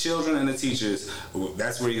 the children and the teachers,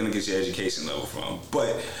 that's where you're going to get your education level from.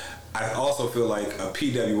 But I also feel like a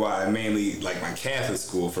PWI, mainly like my Catholic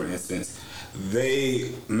school, for instance,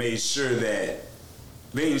 they ensured that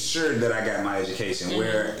I got my education.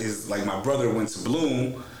 Whereas like my brother went to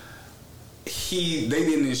Bloom, they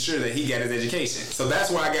didn't ensure that he got his education. So that's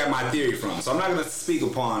where I got my theory from. So I'm not going to speak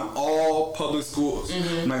upon all public schools.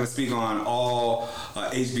 I'm not going to speak on all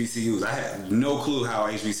HBCUs. I have no clue how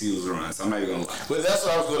HBCUs run, so I'm not even going to lie. But that's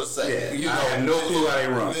what I was going to say. Yeah, I have no clue how they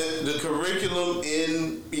run. The curriculum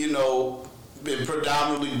in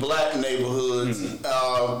predominantly black neighborhoods,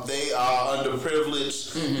 they are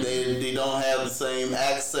underprivileged. They don't have the same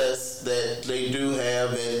access that they do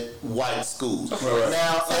have at white schools. Now,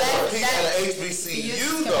 at an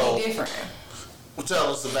HBCU, though, Well,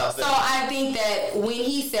 tell us about that. So I think that when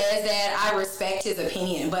he says that, I respect his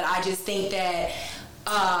opinion, but I just think that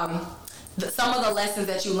some of the lessons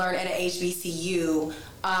that you learn at an HBCU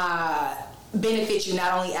benefit you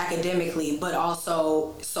not only academically but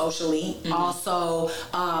also socially, also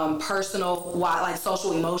personal, like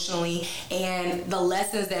social, emotionally, and the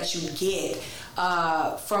lessons that you get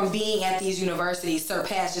from being at these universities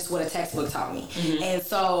surpass just what a textbook taught me. And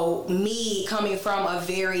so me coming from a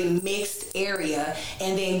very mixed area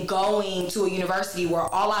and then going to a university where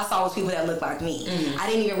all I saw was people that looked like me. I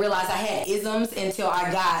didn't even realize I had isms until I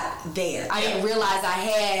got there. I didn't realize I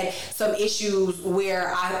had some issues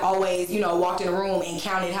where I always, walked in a room and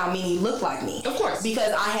counted how many looked like me. Of course.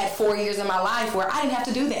 Because I had 4 years in my life where I didn't have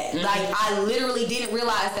to do that. Like, I literally didn't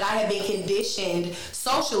realize that I had been conditioned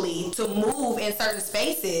socially to move in certain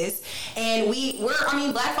spaces, and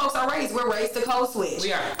black folks we're raised to code switch.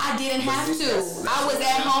 We are. I didn't have to. I was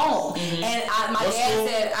at home, and my dad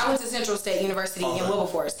said, I went to Central State University in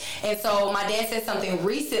Wilberforce, and so my dad said something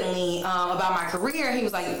recently about my career. He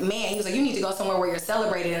was like, you need to go somewhere where you're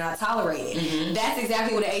celebrated and not tolerated. That's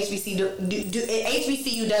exactly what an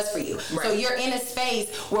HBCU does for you. Right. So you're in a space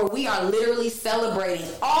where we are literally celebrating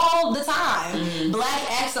all the time black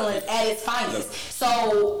excellence at its finest.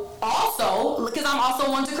 So also, because I'm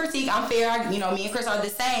also one to critique, I'm fair, me and Chris are the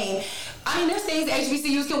same. There's things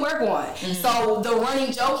HBCUs can work on. So the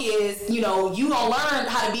running joke is, you gonna learn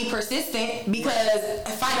how to be persistent because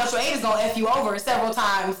financial aid is gonna F you over several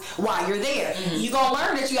times while you're there. You gonna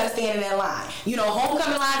learn that you gotta stand in that line.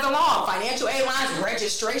 Homecoming lines are long, financial aid lines,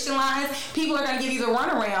 registration lines. People are gonna give you the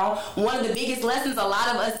runaround. One of the biggest lessons a lot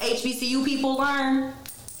of us HBCU people learn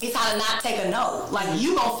is how to not take a no. Like,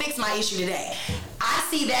 you gonna fix my issue today. I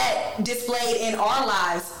see that displayed in our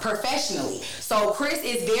lives professionally. So Chris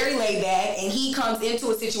is very laid back, and he comes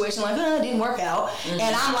into a situation like, it didn't work out.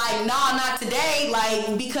 And I'm like, no, not today,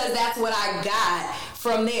 because that's what I got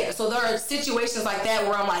from there. So there are situations like that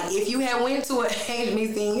where I'm like, if you had went to a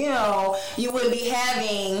HBCU, you wouldn't be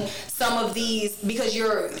having some of these, because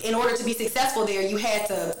in order to be successful there, you had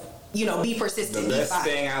to be persistent. The best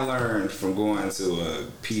thing I learned from going to a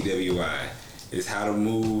PWI is how to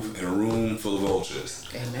move in a room full of vultures.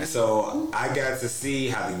 Amen. And so I got to see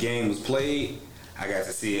how the game was played. I got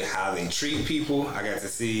to see how they treat people. I got to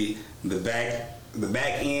see the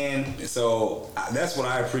back end. And so that's what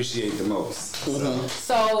I appreciate the most.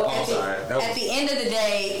 So at the end of the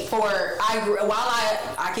day, while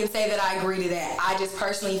I can say that I agree to that, I just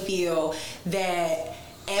personally feel that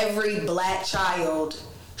every black child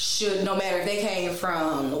should, no matter if they came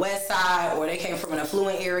from the West Side or they came from an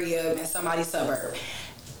affluent area in somebody's suburb,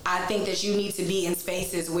 I think that you need to be in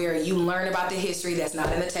spaces where you learn about the history that's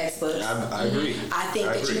not in the textbooks. I agree. I think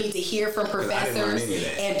that you need to hear from professors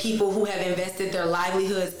and people who have invested their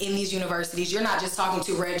livelihoods in these universities. You're not just talking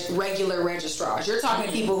to regular registrars. You're talking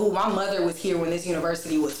to people who, my mother was here when this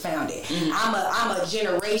university was founded. I'm a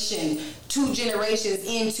generation, 2 generations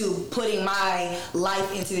into putting my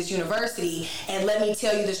life into this university, and let me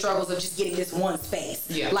tell you the struggles of just getting this one space.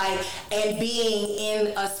 And being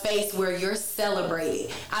in a space where you're celebrated.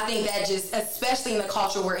 I think that just, especially in the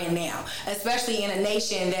culture we're in now, especially in a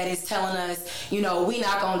nation that is telling us, we're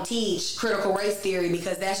not going to teach critical race theory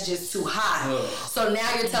because that's just too high. So now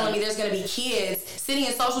you're telling me there's going to be kids sitting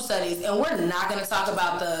in social studies, and we're not going to talk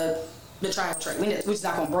about the triangle trait. We're just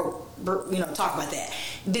not going to talk about that.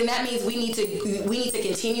 Then that means we need to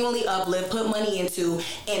continually uplift, put money into,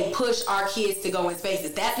 and push our kids to go in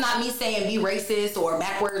spaces. That's not me saying be racist or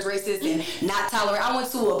backwards racist and not tolerate. I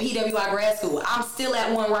went to a PWI grad school. I'm still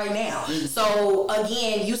at one right now. So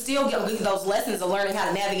again, you still get those lessons of learning how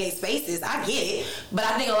to navigate spaces. I get it, but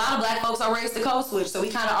I think a lot of black folks are raised to code switch, so we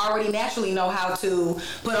kind of already naturally know how to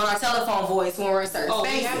put on our telephone voice when we're in certain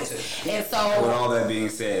spaces. And so, with all that being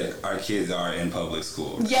said, our kids are in public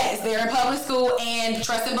school. Yes, they're in public school, and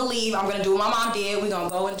trust and believe, I'm going to do what my mom did. We're going to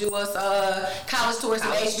go and do us college tours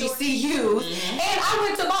at HBCUs. And I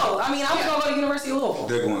went to both. I was going to go to University of Louisville.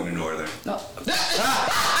 They're going to Northern. No.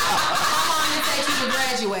 How long did it take you to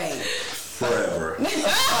graduate? Forever. But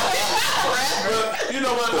you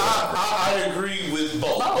know what? I agree with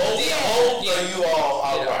both. Both of you all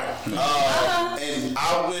are right. And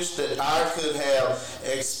I wish that I could have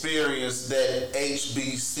experienced that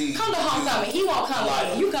HBC. Come to homecoming. He won't come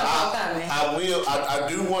with me. You come to homecoming. I will. I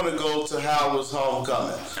do want to go to Howard's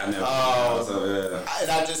homecoming. I never.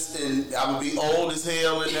 And I'm gonna be old as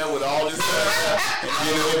hell in there with all this stuff and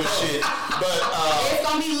give a shit. But it's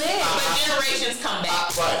gonna be lit. But generations come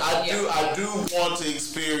back. I do want to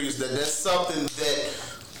experience that. That's something that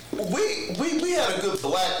we had a good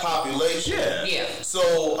black population. Yeah. So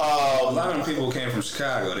a lot of them people came from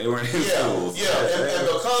Chicago. They weren't in schools. Yeah, and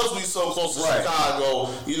because we so close to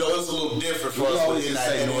Chicago, you know, it's a little different for us. Always just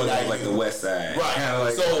say like the West Side, right?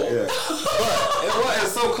 Like, but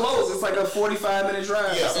it's so close. It's like a 45-minute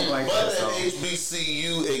drive. Yeah, or something like but that. that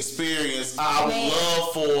HBCU experience, I would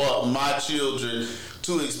love for my children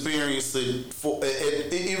to experience it for,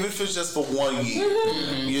 even if it's just for 1 year.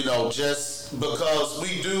 You know, just because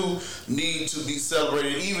we do need to be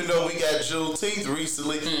celebrated. Even though we got Juneteenth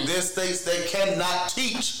recently, there's states that cannot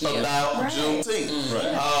teach about Juneteenth,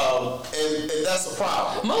 and that's a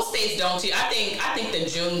problem. Most states don't teach. I think the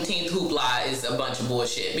Juneteenth hoopla is a bunch of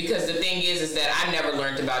bullshit, because the thing is that I never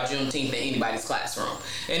learned about Juneteenth in anybody's classroom,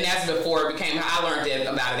 and that's before it became. I learned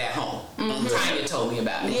about it at home. Tanya told me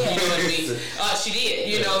about it. Yeah. You know what I mean? She did.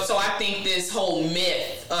 You know, so I think this whole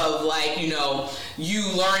myth of like, you know, you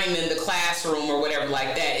learning in the classroom or whatever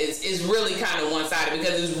like that is really kind of one-sided,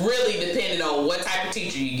 because it's really dependent on what type of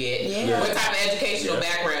teacher you get, what type of educational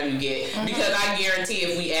background you get. Because I guarantee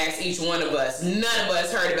if we asked each one of us, none of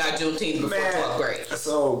us heard about Juneteenth before 12th grade.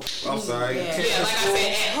 So I'm sorry. Yeah, like I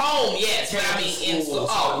said, at home, yes, but I mean in school.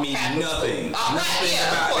 Nothing. Nothing.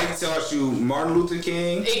 They taught you Martin Luther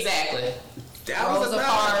King. Exactly. That Rosa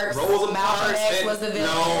Parks. Malcolm X was the villain.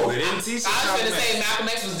 No, they didn't teach you. I was going to say Malcolm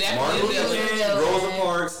X was definitely Martin a Luther villain. King, Rosa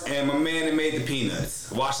Parks, and my man that made the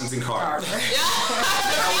peanuts, Washington Carver. That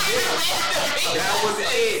was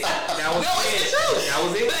it. That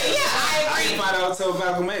was it. But yeah, I didn't find out until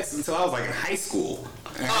Malcolm X until I was like in high school.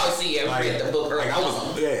 Oh, see, yeah, we read the book early.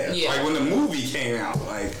 Like when the movie came out,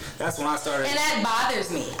 like that's when I started. And that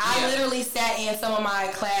bothers me. I literally sat in some of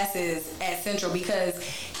my classes at Central, because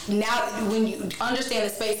now when you understand the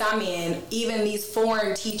space I'm in, even these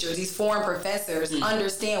foreign teachers, these foreign professors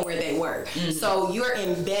understand where they work. So you're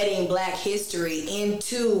embedding Black history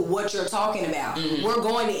into what you're talking about. We're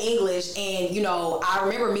going to English, and you know, I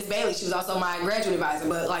remember Miss Bailey, she was also my graduate advisor,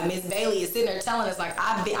 but like Miss Bailey is sitting there telling us like,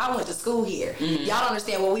 I went to school here. Y'all don't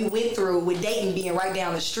understand what we went through with Dayton being right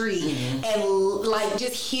down the street. And like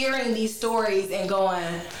just hearing these stories and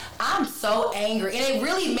going, I'm so angry. And it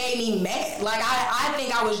really made me mad. Like, I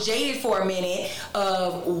think I was jaded for a minute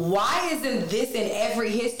of why isn't this in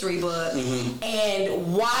every history book?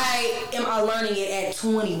 And why am I learning it at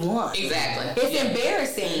 21? Exactly. It's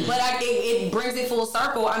embarrassing. But it brings it full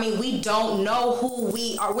circle. I mean, we don't know who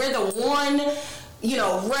we are. We're the one, you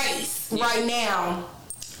know, race right now.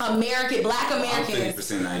 Black Americans. I'm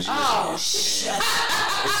 50% Nigerian. Oh, shit. It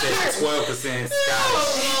said 12% Scottish.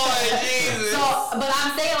 Oh, Lord Jesus. So, but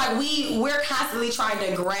I'm saying, like, we're constantly trying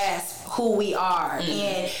to grasp who we are.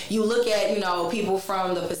 And you look at, you know, people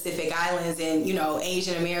from the Pacific Islands and, you know,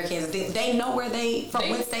 Asian Americans, they know where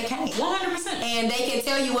whence they came. 100%. And they can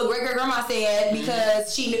tell you what great-great-grandma said,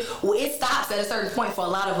 because she knew. Well, it stops at a certain point for a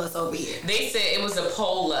lot of us over here. They said it was a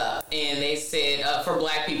poll up, and they said for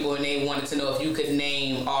Black people, and they wanted to know if you could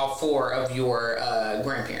name all 4 of your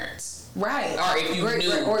grandparents. Right. Or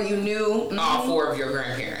if you knew all 4 of your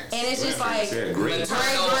grandparents. And it's just like great,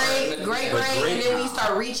 great, and then we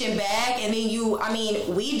start reaching back, and then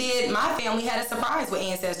my family had a surprise with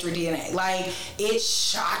Ancestry DNA. Like, it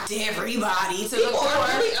shocked everybody to the core.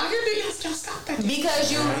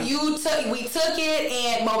 Because we took it,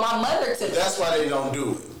 and my mother took it. That's why they don't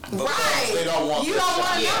do it. Right. They don't want you don't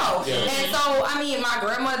want to know. Yeah. And so, my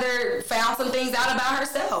grandmother found some things out about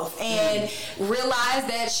herself and realized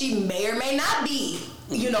that she may or may not be,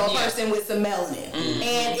 a person with some melanin.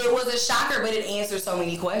 And it was a shocker, but it answered so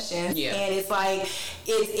many questions. Yeah. And it's like,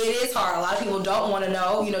 it is hard. A lot of people don't want to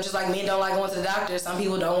know, just like men don't like going to the doctor. Some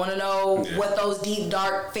people don't want to know what those deep,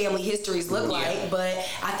 dark family histories look like, but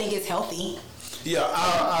I think it's healthy. Yeah,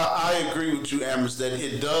 I agree with you, Amherst, that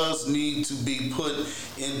it does need to be put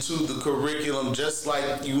into the curriculum, just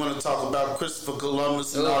like you want to talk about Christopher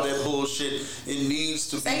Columbus and all that bullshit. It needs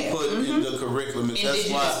to be put in the curriculum. And Indigenous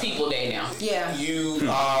that's why People Day now. Yeah. You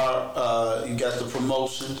are, you got the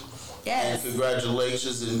promotion. Yes. And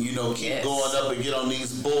congratulations, and keep going up and get on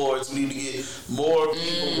these boards. We need to get more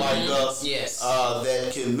people like us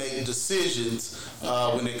that can make decisions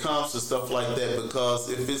when it comes to stuff like that. Because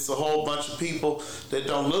if it's a whole bunch of people that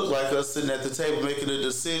don't look like us sitting at the table making the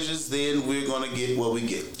decisions, then we're gonna get what we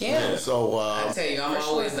get. Yeah. So I tell you, I'm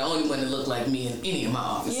always the only one that look like me in any of my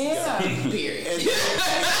offices. Yeah. Period. And it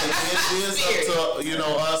is up to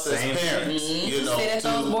us as parents. Sit at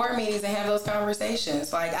those board meetings and have those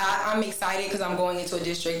conversations. Like I I'm excited because I'm going into a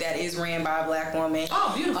district that is ran by a Black woman.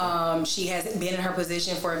 Oh, beautiful. She has been in her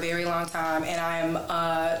position for a very long time, and I'm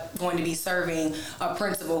going to be serving a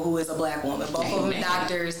principal who is a Black woman. Both of them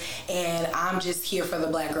doctors, and I'm just here for the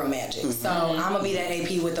Black Girl Magic. So I'm gonna be that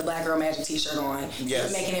AP with the Black Girl Magic t-shirt on,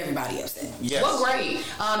 making everybody upset. Yes. What grade?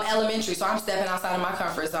 Elementary. So I'm stepping outside of my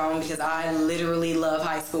comfort zone because I literally love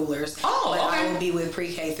high schoolers. Oh, but okay. I will be with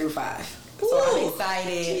pre-K through 5. So I'm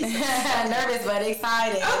excited. Nervous, but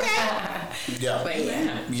excited. Okay. Yeah.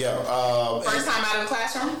 But first time out of the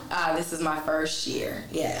classroom? This is my first year.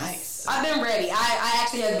 Yes. Nice. I've been ready. I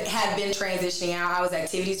actually have been transitioning out. I was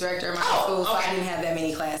activities director in my school, so I didn't have that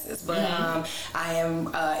many classes. But I am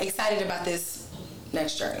excited about this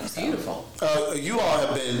next journey. So. Beautiful. You all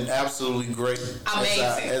have been absolutely great.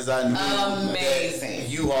 Amazing. As I knew that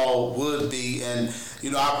you all would be, and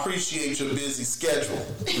I appreciate your busy schedule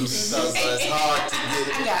because it's hard to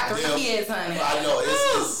get. I got 3 kids, honey. I know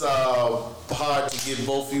it's hard to get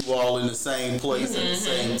both of you all in the same place at the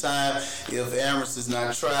same time. If Amherst is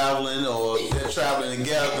not traveling, or they're traveling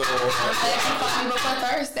together, or before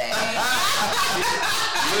Thursday.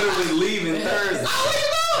 Literally leaving Thursday.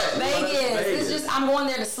 Vegas. It's just I'm going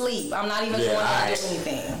there to sleep. I'm not even going there to do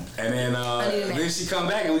anything. And then she come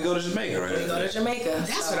back and we go to Jamaica, right? We go to Jamaica.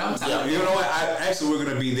 That's what I'm talking about. You know what? Actually, we're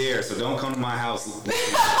gonna be there, so don't come to my house. We're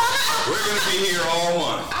gonna be here all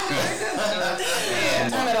month.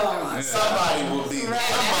 Turn it alarm. Somebody will be.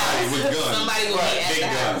 Somebody with guns. Somebody will be at big the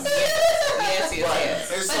house. guns.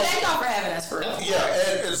 Yes. But thank y'all for having us for real.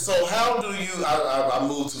 Yeah, and so how do you? I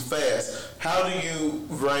moved too fast. How do you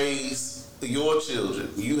raise your children?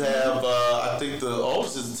 You have, I think the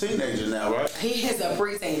oldest is a teenager now, right? He is a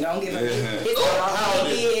preteen. Don't give him. How old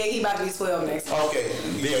is he? He about to be 12 next year. Okay,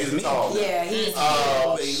 he's tall. Yeah, he's.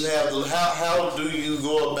 You have how do you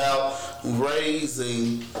go about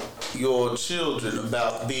raising your children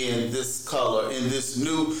about being this color in this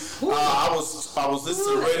new? I was listening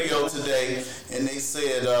to the radio today, and they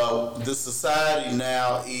said the society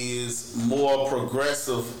now is more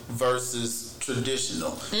progressive versus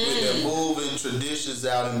traditional. They're moving traditions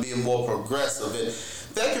out and being more progressive, and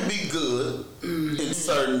that can be good in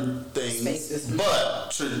certain things.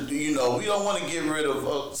 But we don't want to get rid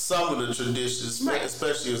of some of the traditions,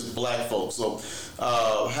 especially as Black folks. So,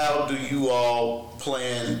 how do you all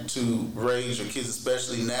plan to raise your kids,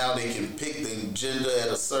 especially now they can pick their gender at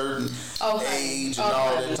a certain age and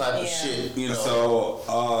all that type of shit?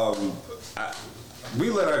 So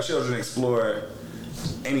we let our children explore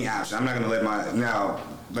any option. I'm not gonna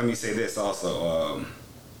let me say this also.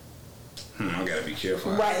 I gotta be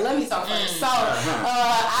careful. Right, let me talk first. So,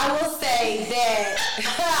 I will say that.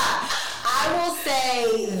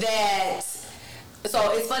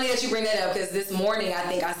 So it's funny that you bring that up because this morning I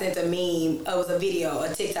think I sent a meme. It was a video,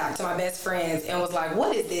 a TikTok to my best friends, and was like,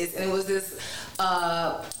 "What is this?" And it was this.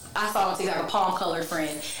 I saw on TikTok a palm-colored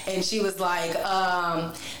friend, and she was like.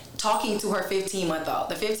 Talking to her 15-month-old.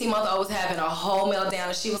 The 15-month-old was having a whole meltdown,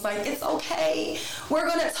 and she was like, "It's okay. We're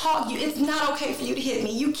gonna talk. It's not okay for you to hit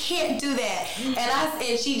me. You can't do that."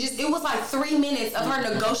 And she just, it was like 3 minutes of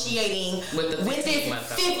her negotiating with this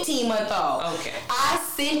 15-month-old. Okay. I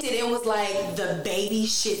sent it and was like, the baby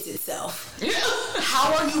shits itself.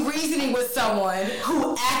 How are you reasoning with someone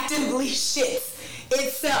who actively shits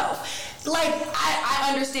itself? Like,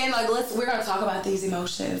 I understand, like, we're going to talk about these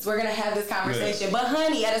emotions. We're going to have this conversation. Yeah. But,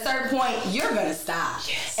 honey, at a certain point, you're going to stop.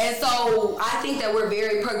 Yes. And so I think that we're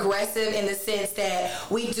very progressive in the sense that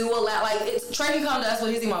we do allow, Trey can come to us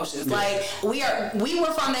with his emotions. Yeah. Like, we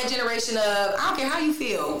were from that generation of, I don't care how you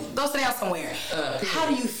feel. Go sit down somewhere. How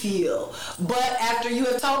do you feel? But after you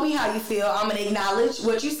have told me how you feel, I'm going to acknowledge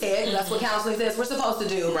what you said. Mm-hmm. That's what counseling says we're supposed to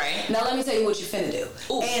do. Right. Now, let me tell you what you finna do.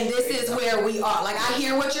 Ooh, and this is where we are. Like, I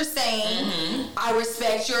hear what you're saying. Mm-hmm. I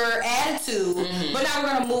respect your attitude, but now we're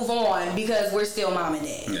gonna move on because we're still mom and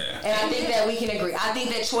dad. Yeah. And I think that we can agree. I think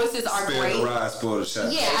that choices are great. The ride, spoil the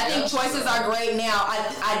child. Yeah, I think choices are great now.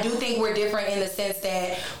 I do think we're different in the sense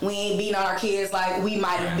that we ain't beating on our kids like we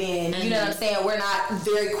might have been. You know what I'm saying? We're not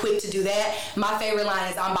very quick to do that. My favorite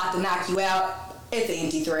line is, "I'm about to knock you out." It's an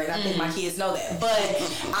empty threat. I think my kids know that. But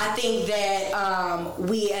I think that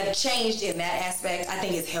we have changed in that aspect. I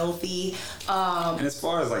think it's healthy. And as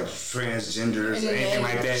far as like transgenders, anything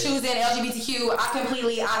like that. Choosing LGBTQ,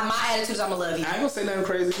 my attitude is I'm going to love you. I ain't going to say nothing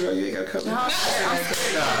crazy, girl. You ain't got to cut me. I ain't going to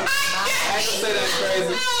say nothing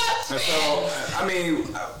crazy. And so, I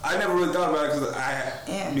mean, I never really thought about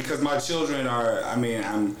it because my children are,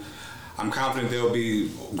 I'm confident they'll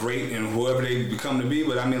be great in whoever they become to be,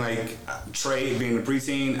 but I mean, like, Trey being a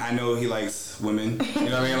preteen, I know he likes women. You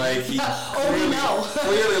know what I mean? Like, he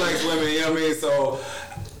clearly likes women, you know what I mean? So,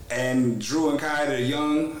 And Drew and Kai, they're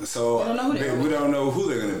young, so we don't know who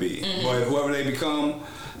they're going to be. Mm-hmm. But whoever they become,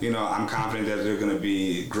 I'm confident that they're going to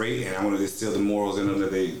be great, and I want to instill the morals in them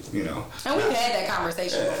that they, And we've had that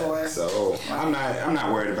conversation before. So I'm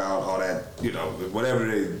not worried about all that, whatever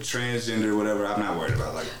they transgender, whatever. I'm not worried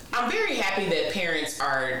about. I'm very happy that parents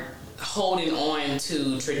are holding on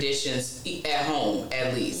to traditions at home,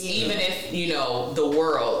 at least. Yeah. Even if, the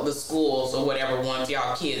world, the schools or whatever wants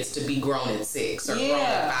y'all kids to be grown at 6 or grown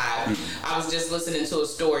at 5. I was just listening to a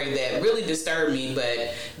story that really disturbed me,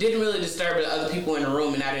 but didn't really disturb the other people in the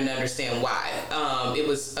room, and I didn't understand why. It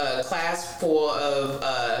was a class full of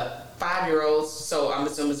 5-year-olds, so I'm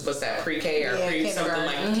assuming it's pre-K or something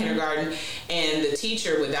like kindergarten, and the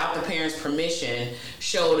teacher, without the parents' permission,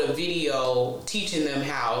 showed a video teaching them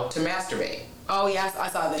how to masturbate. Oh yes, I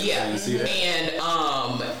saw that. Yeah, and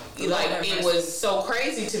it was so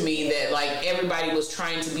crazy to me that everybody was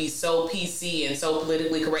trying to be so PC and so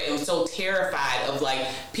politically correct and so terrified of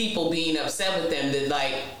people being upset with them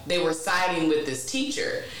that they were siding with this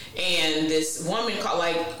teacher, and this woman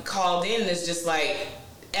called in and is just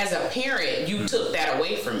as a parent, you took that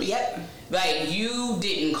away from me. Yep. You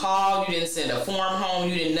didn't call, you didn't send a form home,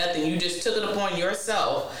 you did nothing. You just took it upon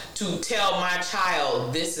yourself to tell my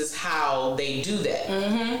child this is how they do that.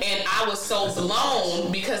 Mm-hmm. And I was so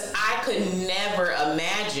blown because I could never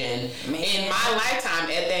imagine in my lifetime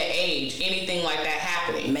at that age anything like that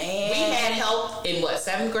happening. Man. We had help in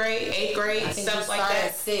 7th grade, 8th grade, stuff like that.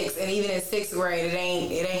 At 6, and even in 6th grade, it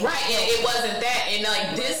ain't right. And it wasn't that.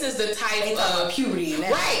 And this is the type of puberty.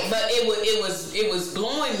 Right, but it was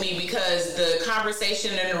blowing me because the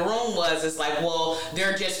conversation in the room was,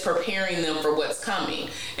 they're just preparing them for what's coming.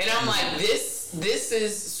 And I'm this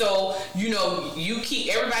is so,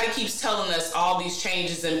 everybody keeps telling us all these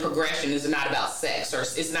changes and progression is not about sex or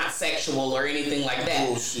it's not sexual or anything like that.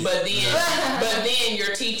 Bullshit. But then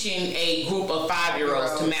you're teaching a group of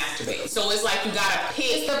 5-year-olds to masturbate. So it's you gotta pick.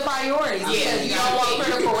 It's the priorities. Yeah, you don't want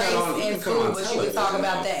critical race in food, but you can talk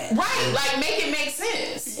about that. Right, make it make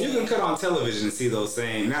sense. You can cut on television and see those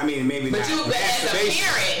same. But as a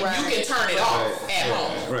parent, you can turn it off at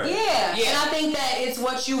home. Right. Yeah, and I think that it's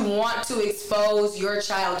what you want to expose your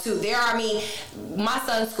child to. My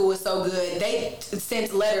son's school is so good. They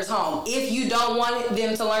sent letters home. If you don't want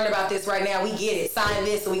them to learn about this right now, we get it. Sign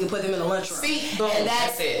this so we can put them in the lunchroom. See, boom, and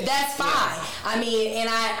that's fine. Yeah.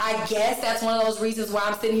 I guess that's one of those reasons why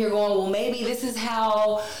I'm sitting here going, well, maybe this is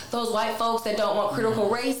how those white folks that don't want critical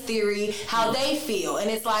race theory, how they feel. And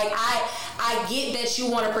it's I get that you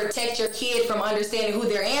want to protect your kid from understanding who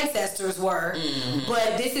their ancestors were,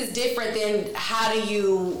 but this is different than how do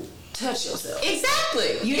you touch yourself.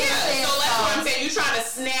 Exactly. So that's what I'm saying.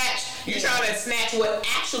 You're trying to snatch what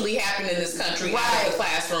actually happened in this country out of the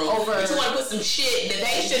classroom. But you want to put some shit that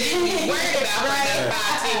they shouldn't be worried about for the next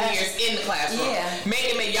 5-10 years in the classroom. Yeah.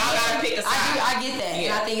 Y'all gotta pick a side. I get that. Yeah.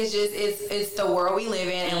 And I think it's just it's the world we live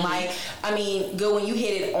in, and good when you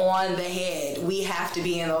hit it on the head. We have to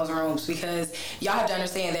be in those rooms because y'all have to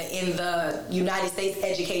understand that in the United States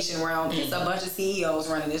education realm, it's a bunch of CEOs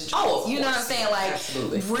running this job. Oh, you know what I'm saying?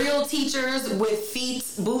 Absolutely. Real teachers with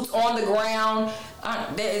boots on the ground.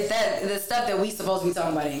 The stuff that we supposed to be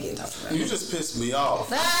talking about ain't getting talked about. You just pissed me off.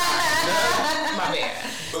 My bad.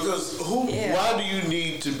 Because why do you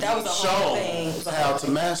need to be shown how to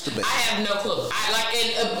masturbate? I have no clue.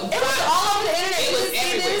 It was all over the internet. It was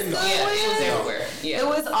everywhere. It was everywhere. Yeah. It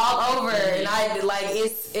was all over, and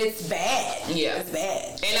it's bad. Yeah, it's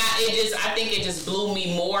bad. And I think it just blew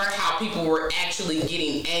me more how people were actually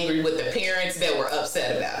getting angry with the parents that were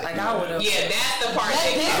upset about it. I would have. Yeah, that's the part.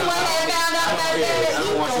 This one had found out that I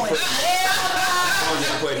don't want you to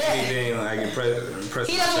put anything press.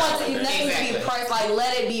 He doesn't want nothing to be pressed.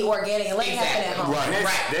 Let it be organic and let it happen at home. Right.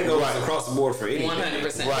 That goes across the board for anything.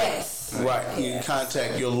 100%. Right. Yes. Right. You can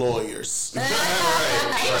contact your lawyers. Amen to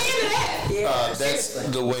that. That's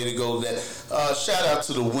the way to go. Shout out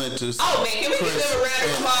to the Winters. Oh man, can we give them a round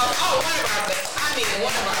of applause?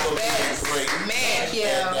 One of our best. Man,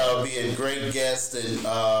 and being great guests and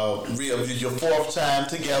your 4th time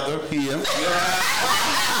together here.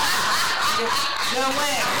 No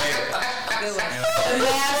way. The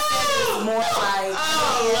last is more like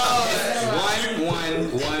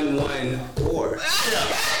 1, 4.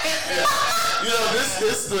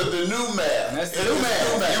 This the new math. That's the new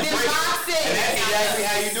math. And that's exactly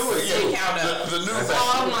how you do it. The new math. Oh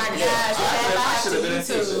my gosh. I should have been a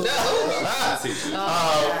teacher.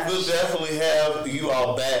 We'll definitely have you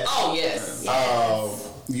all back. Oh yes.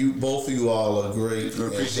 Both of you all are great. We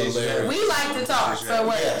appreciate you. We like to talk, so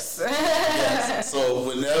yes. So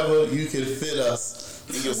whenever you can fit us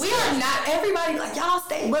We are not. Everybody like y'all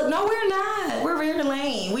stay, but no, we're not. We're very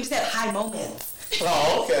lame. We just have high moments.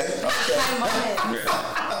 Oh, okay. High moments.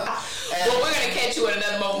 Well, we're gonna catch you in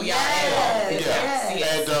another moment. Y'all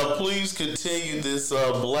Yes. And please continue this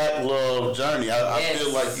Black love journey. I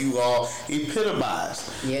feel like you all epitomize.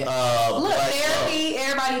 Look, therapy.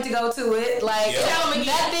 Everybody needs to go to it. Like,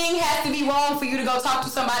 nothing has to be wrong for you to go talk to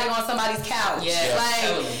somebody on somebody's couch.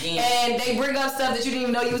 And they bring up stuff that you didn't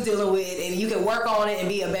even know you was dealing with, and you can work on it and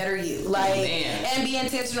be a better you. Like, and be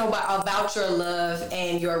intentional about your love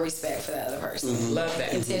and your respect for the other person. Mm-hmm. Love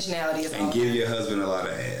that. Intentionality is and give your husband a lot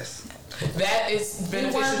of ass. That is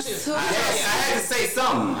beneficial too. I had to say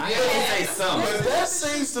something. But that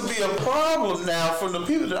seems to be a problem now from the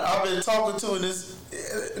people that I've been talking to in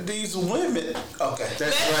these women. Okay.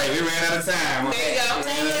 That's right. We ran out of time. There you go.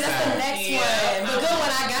 That's the next one. But good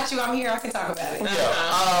one. I got you. I'm here. I can talk about it.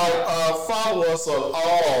 Follow us on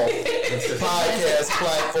all podcast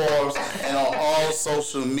platforms and on all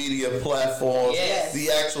social media platforms. Yes.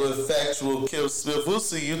 The Actual Factual Kim Smith. We'll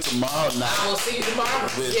see you tomorrow night. I will see you tomorrow.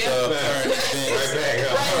 With current events. Right back.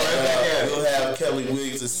 We'll have Kelly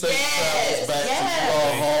Wiggs and safe travels back to you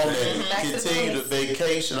all home and continue the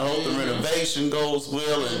vacation. I hope the renovation goes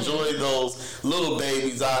well. Enjoy those little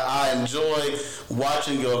babies. I enjoy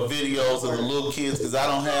watching your videos of the little kids because I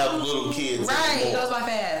don't have little kids Right, anymore. goes by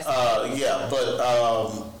fast. I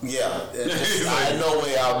no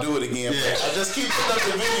way I'll do it again. But I just keep putting up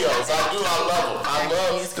the videos. I love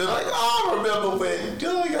them. They're like, I remember when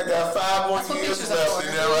I got 5 more years left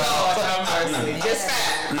in there.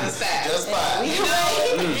 Just five. You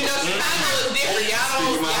Chicago is different.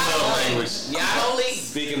 Y'all don't leave.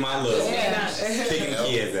 Speaking my love. Kicking the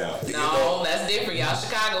kids out. No, that's different. Y'all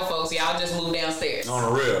Chicago folks. Y'all just move downstairs. On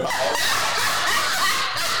the real.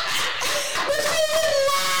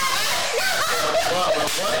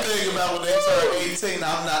 One thing about when they turn 18,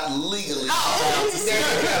 I'm not legally allowed to say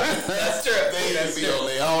that. That's true. They need to be on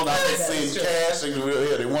their own. I can see cash and the real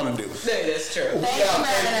here they want to do. That's true. Thank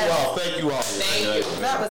you all. Thank you. That was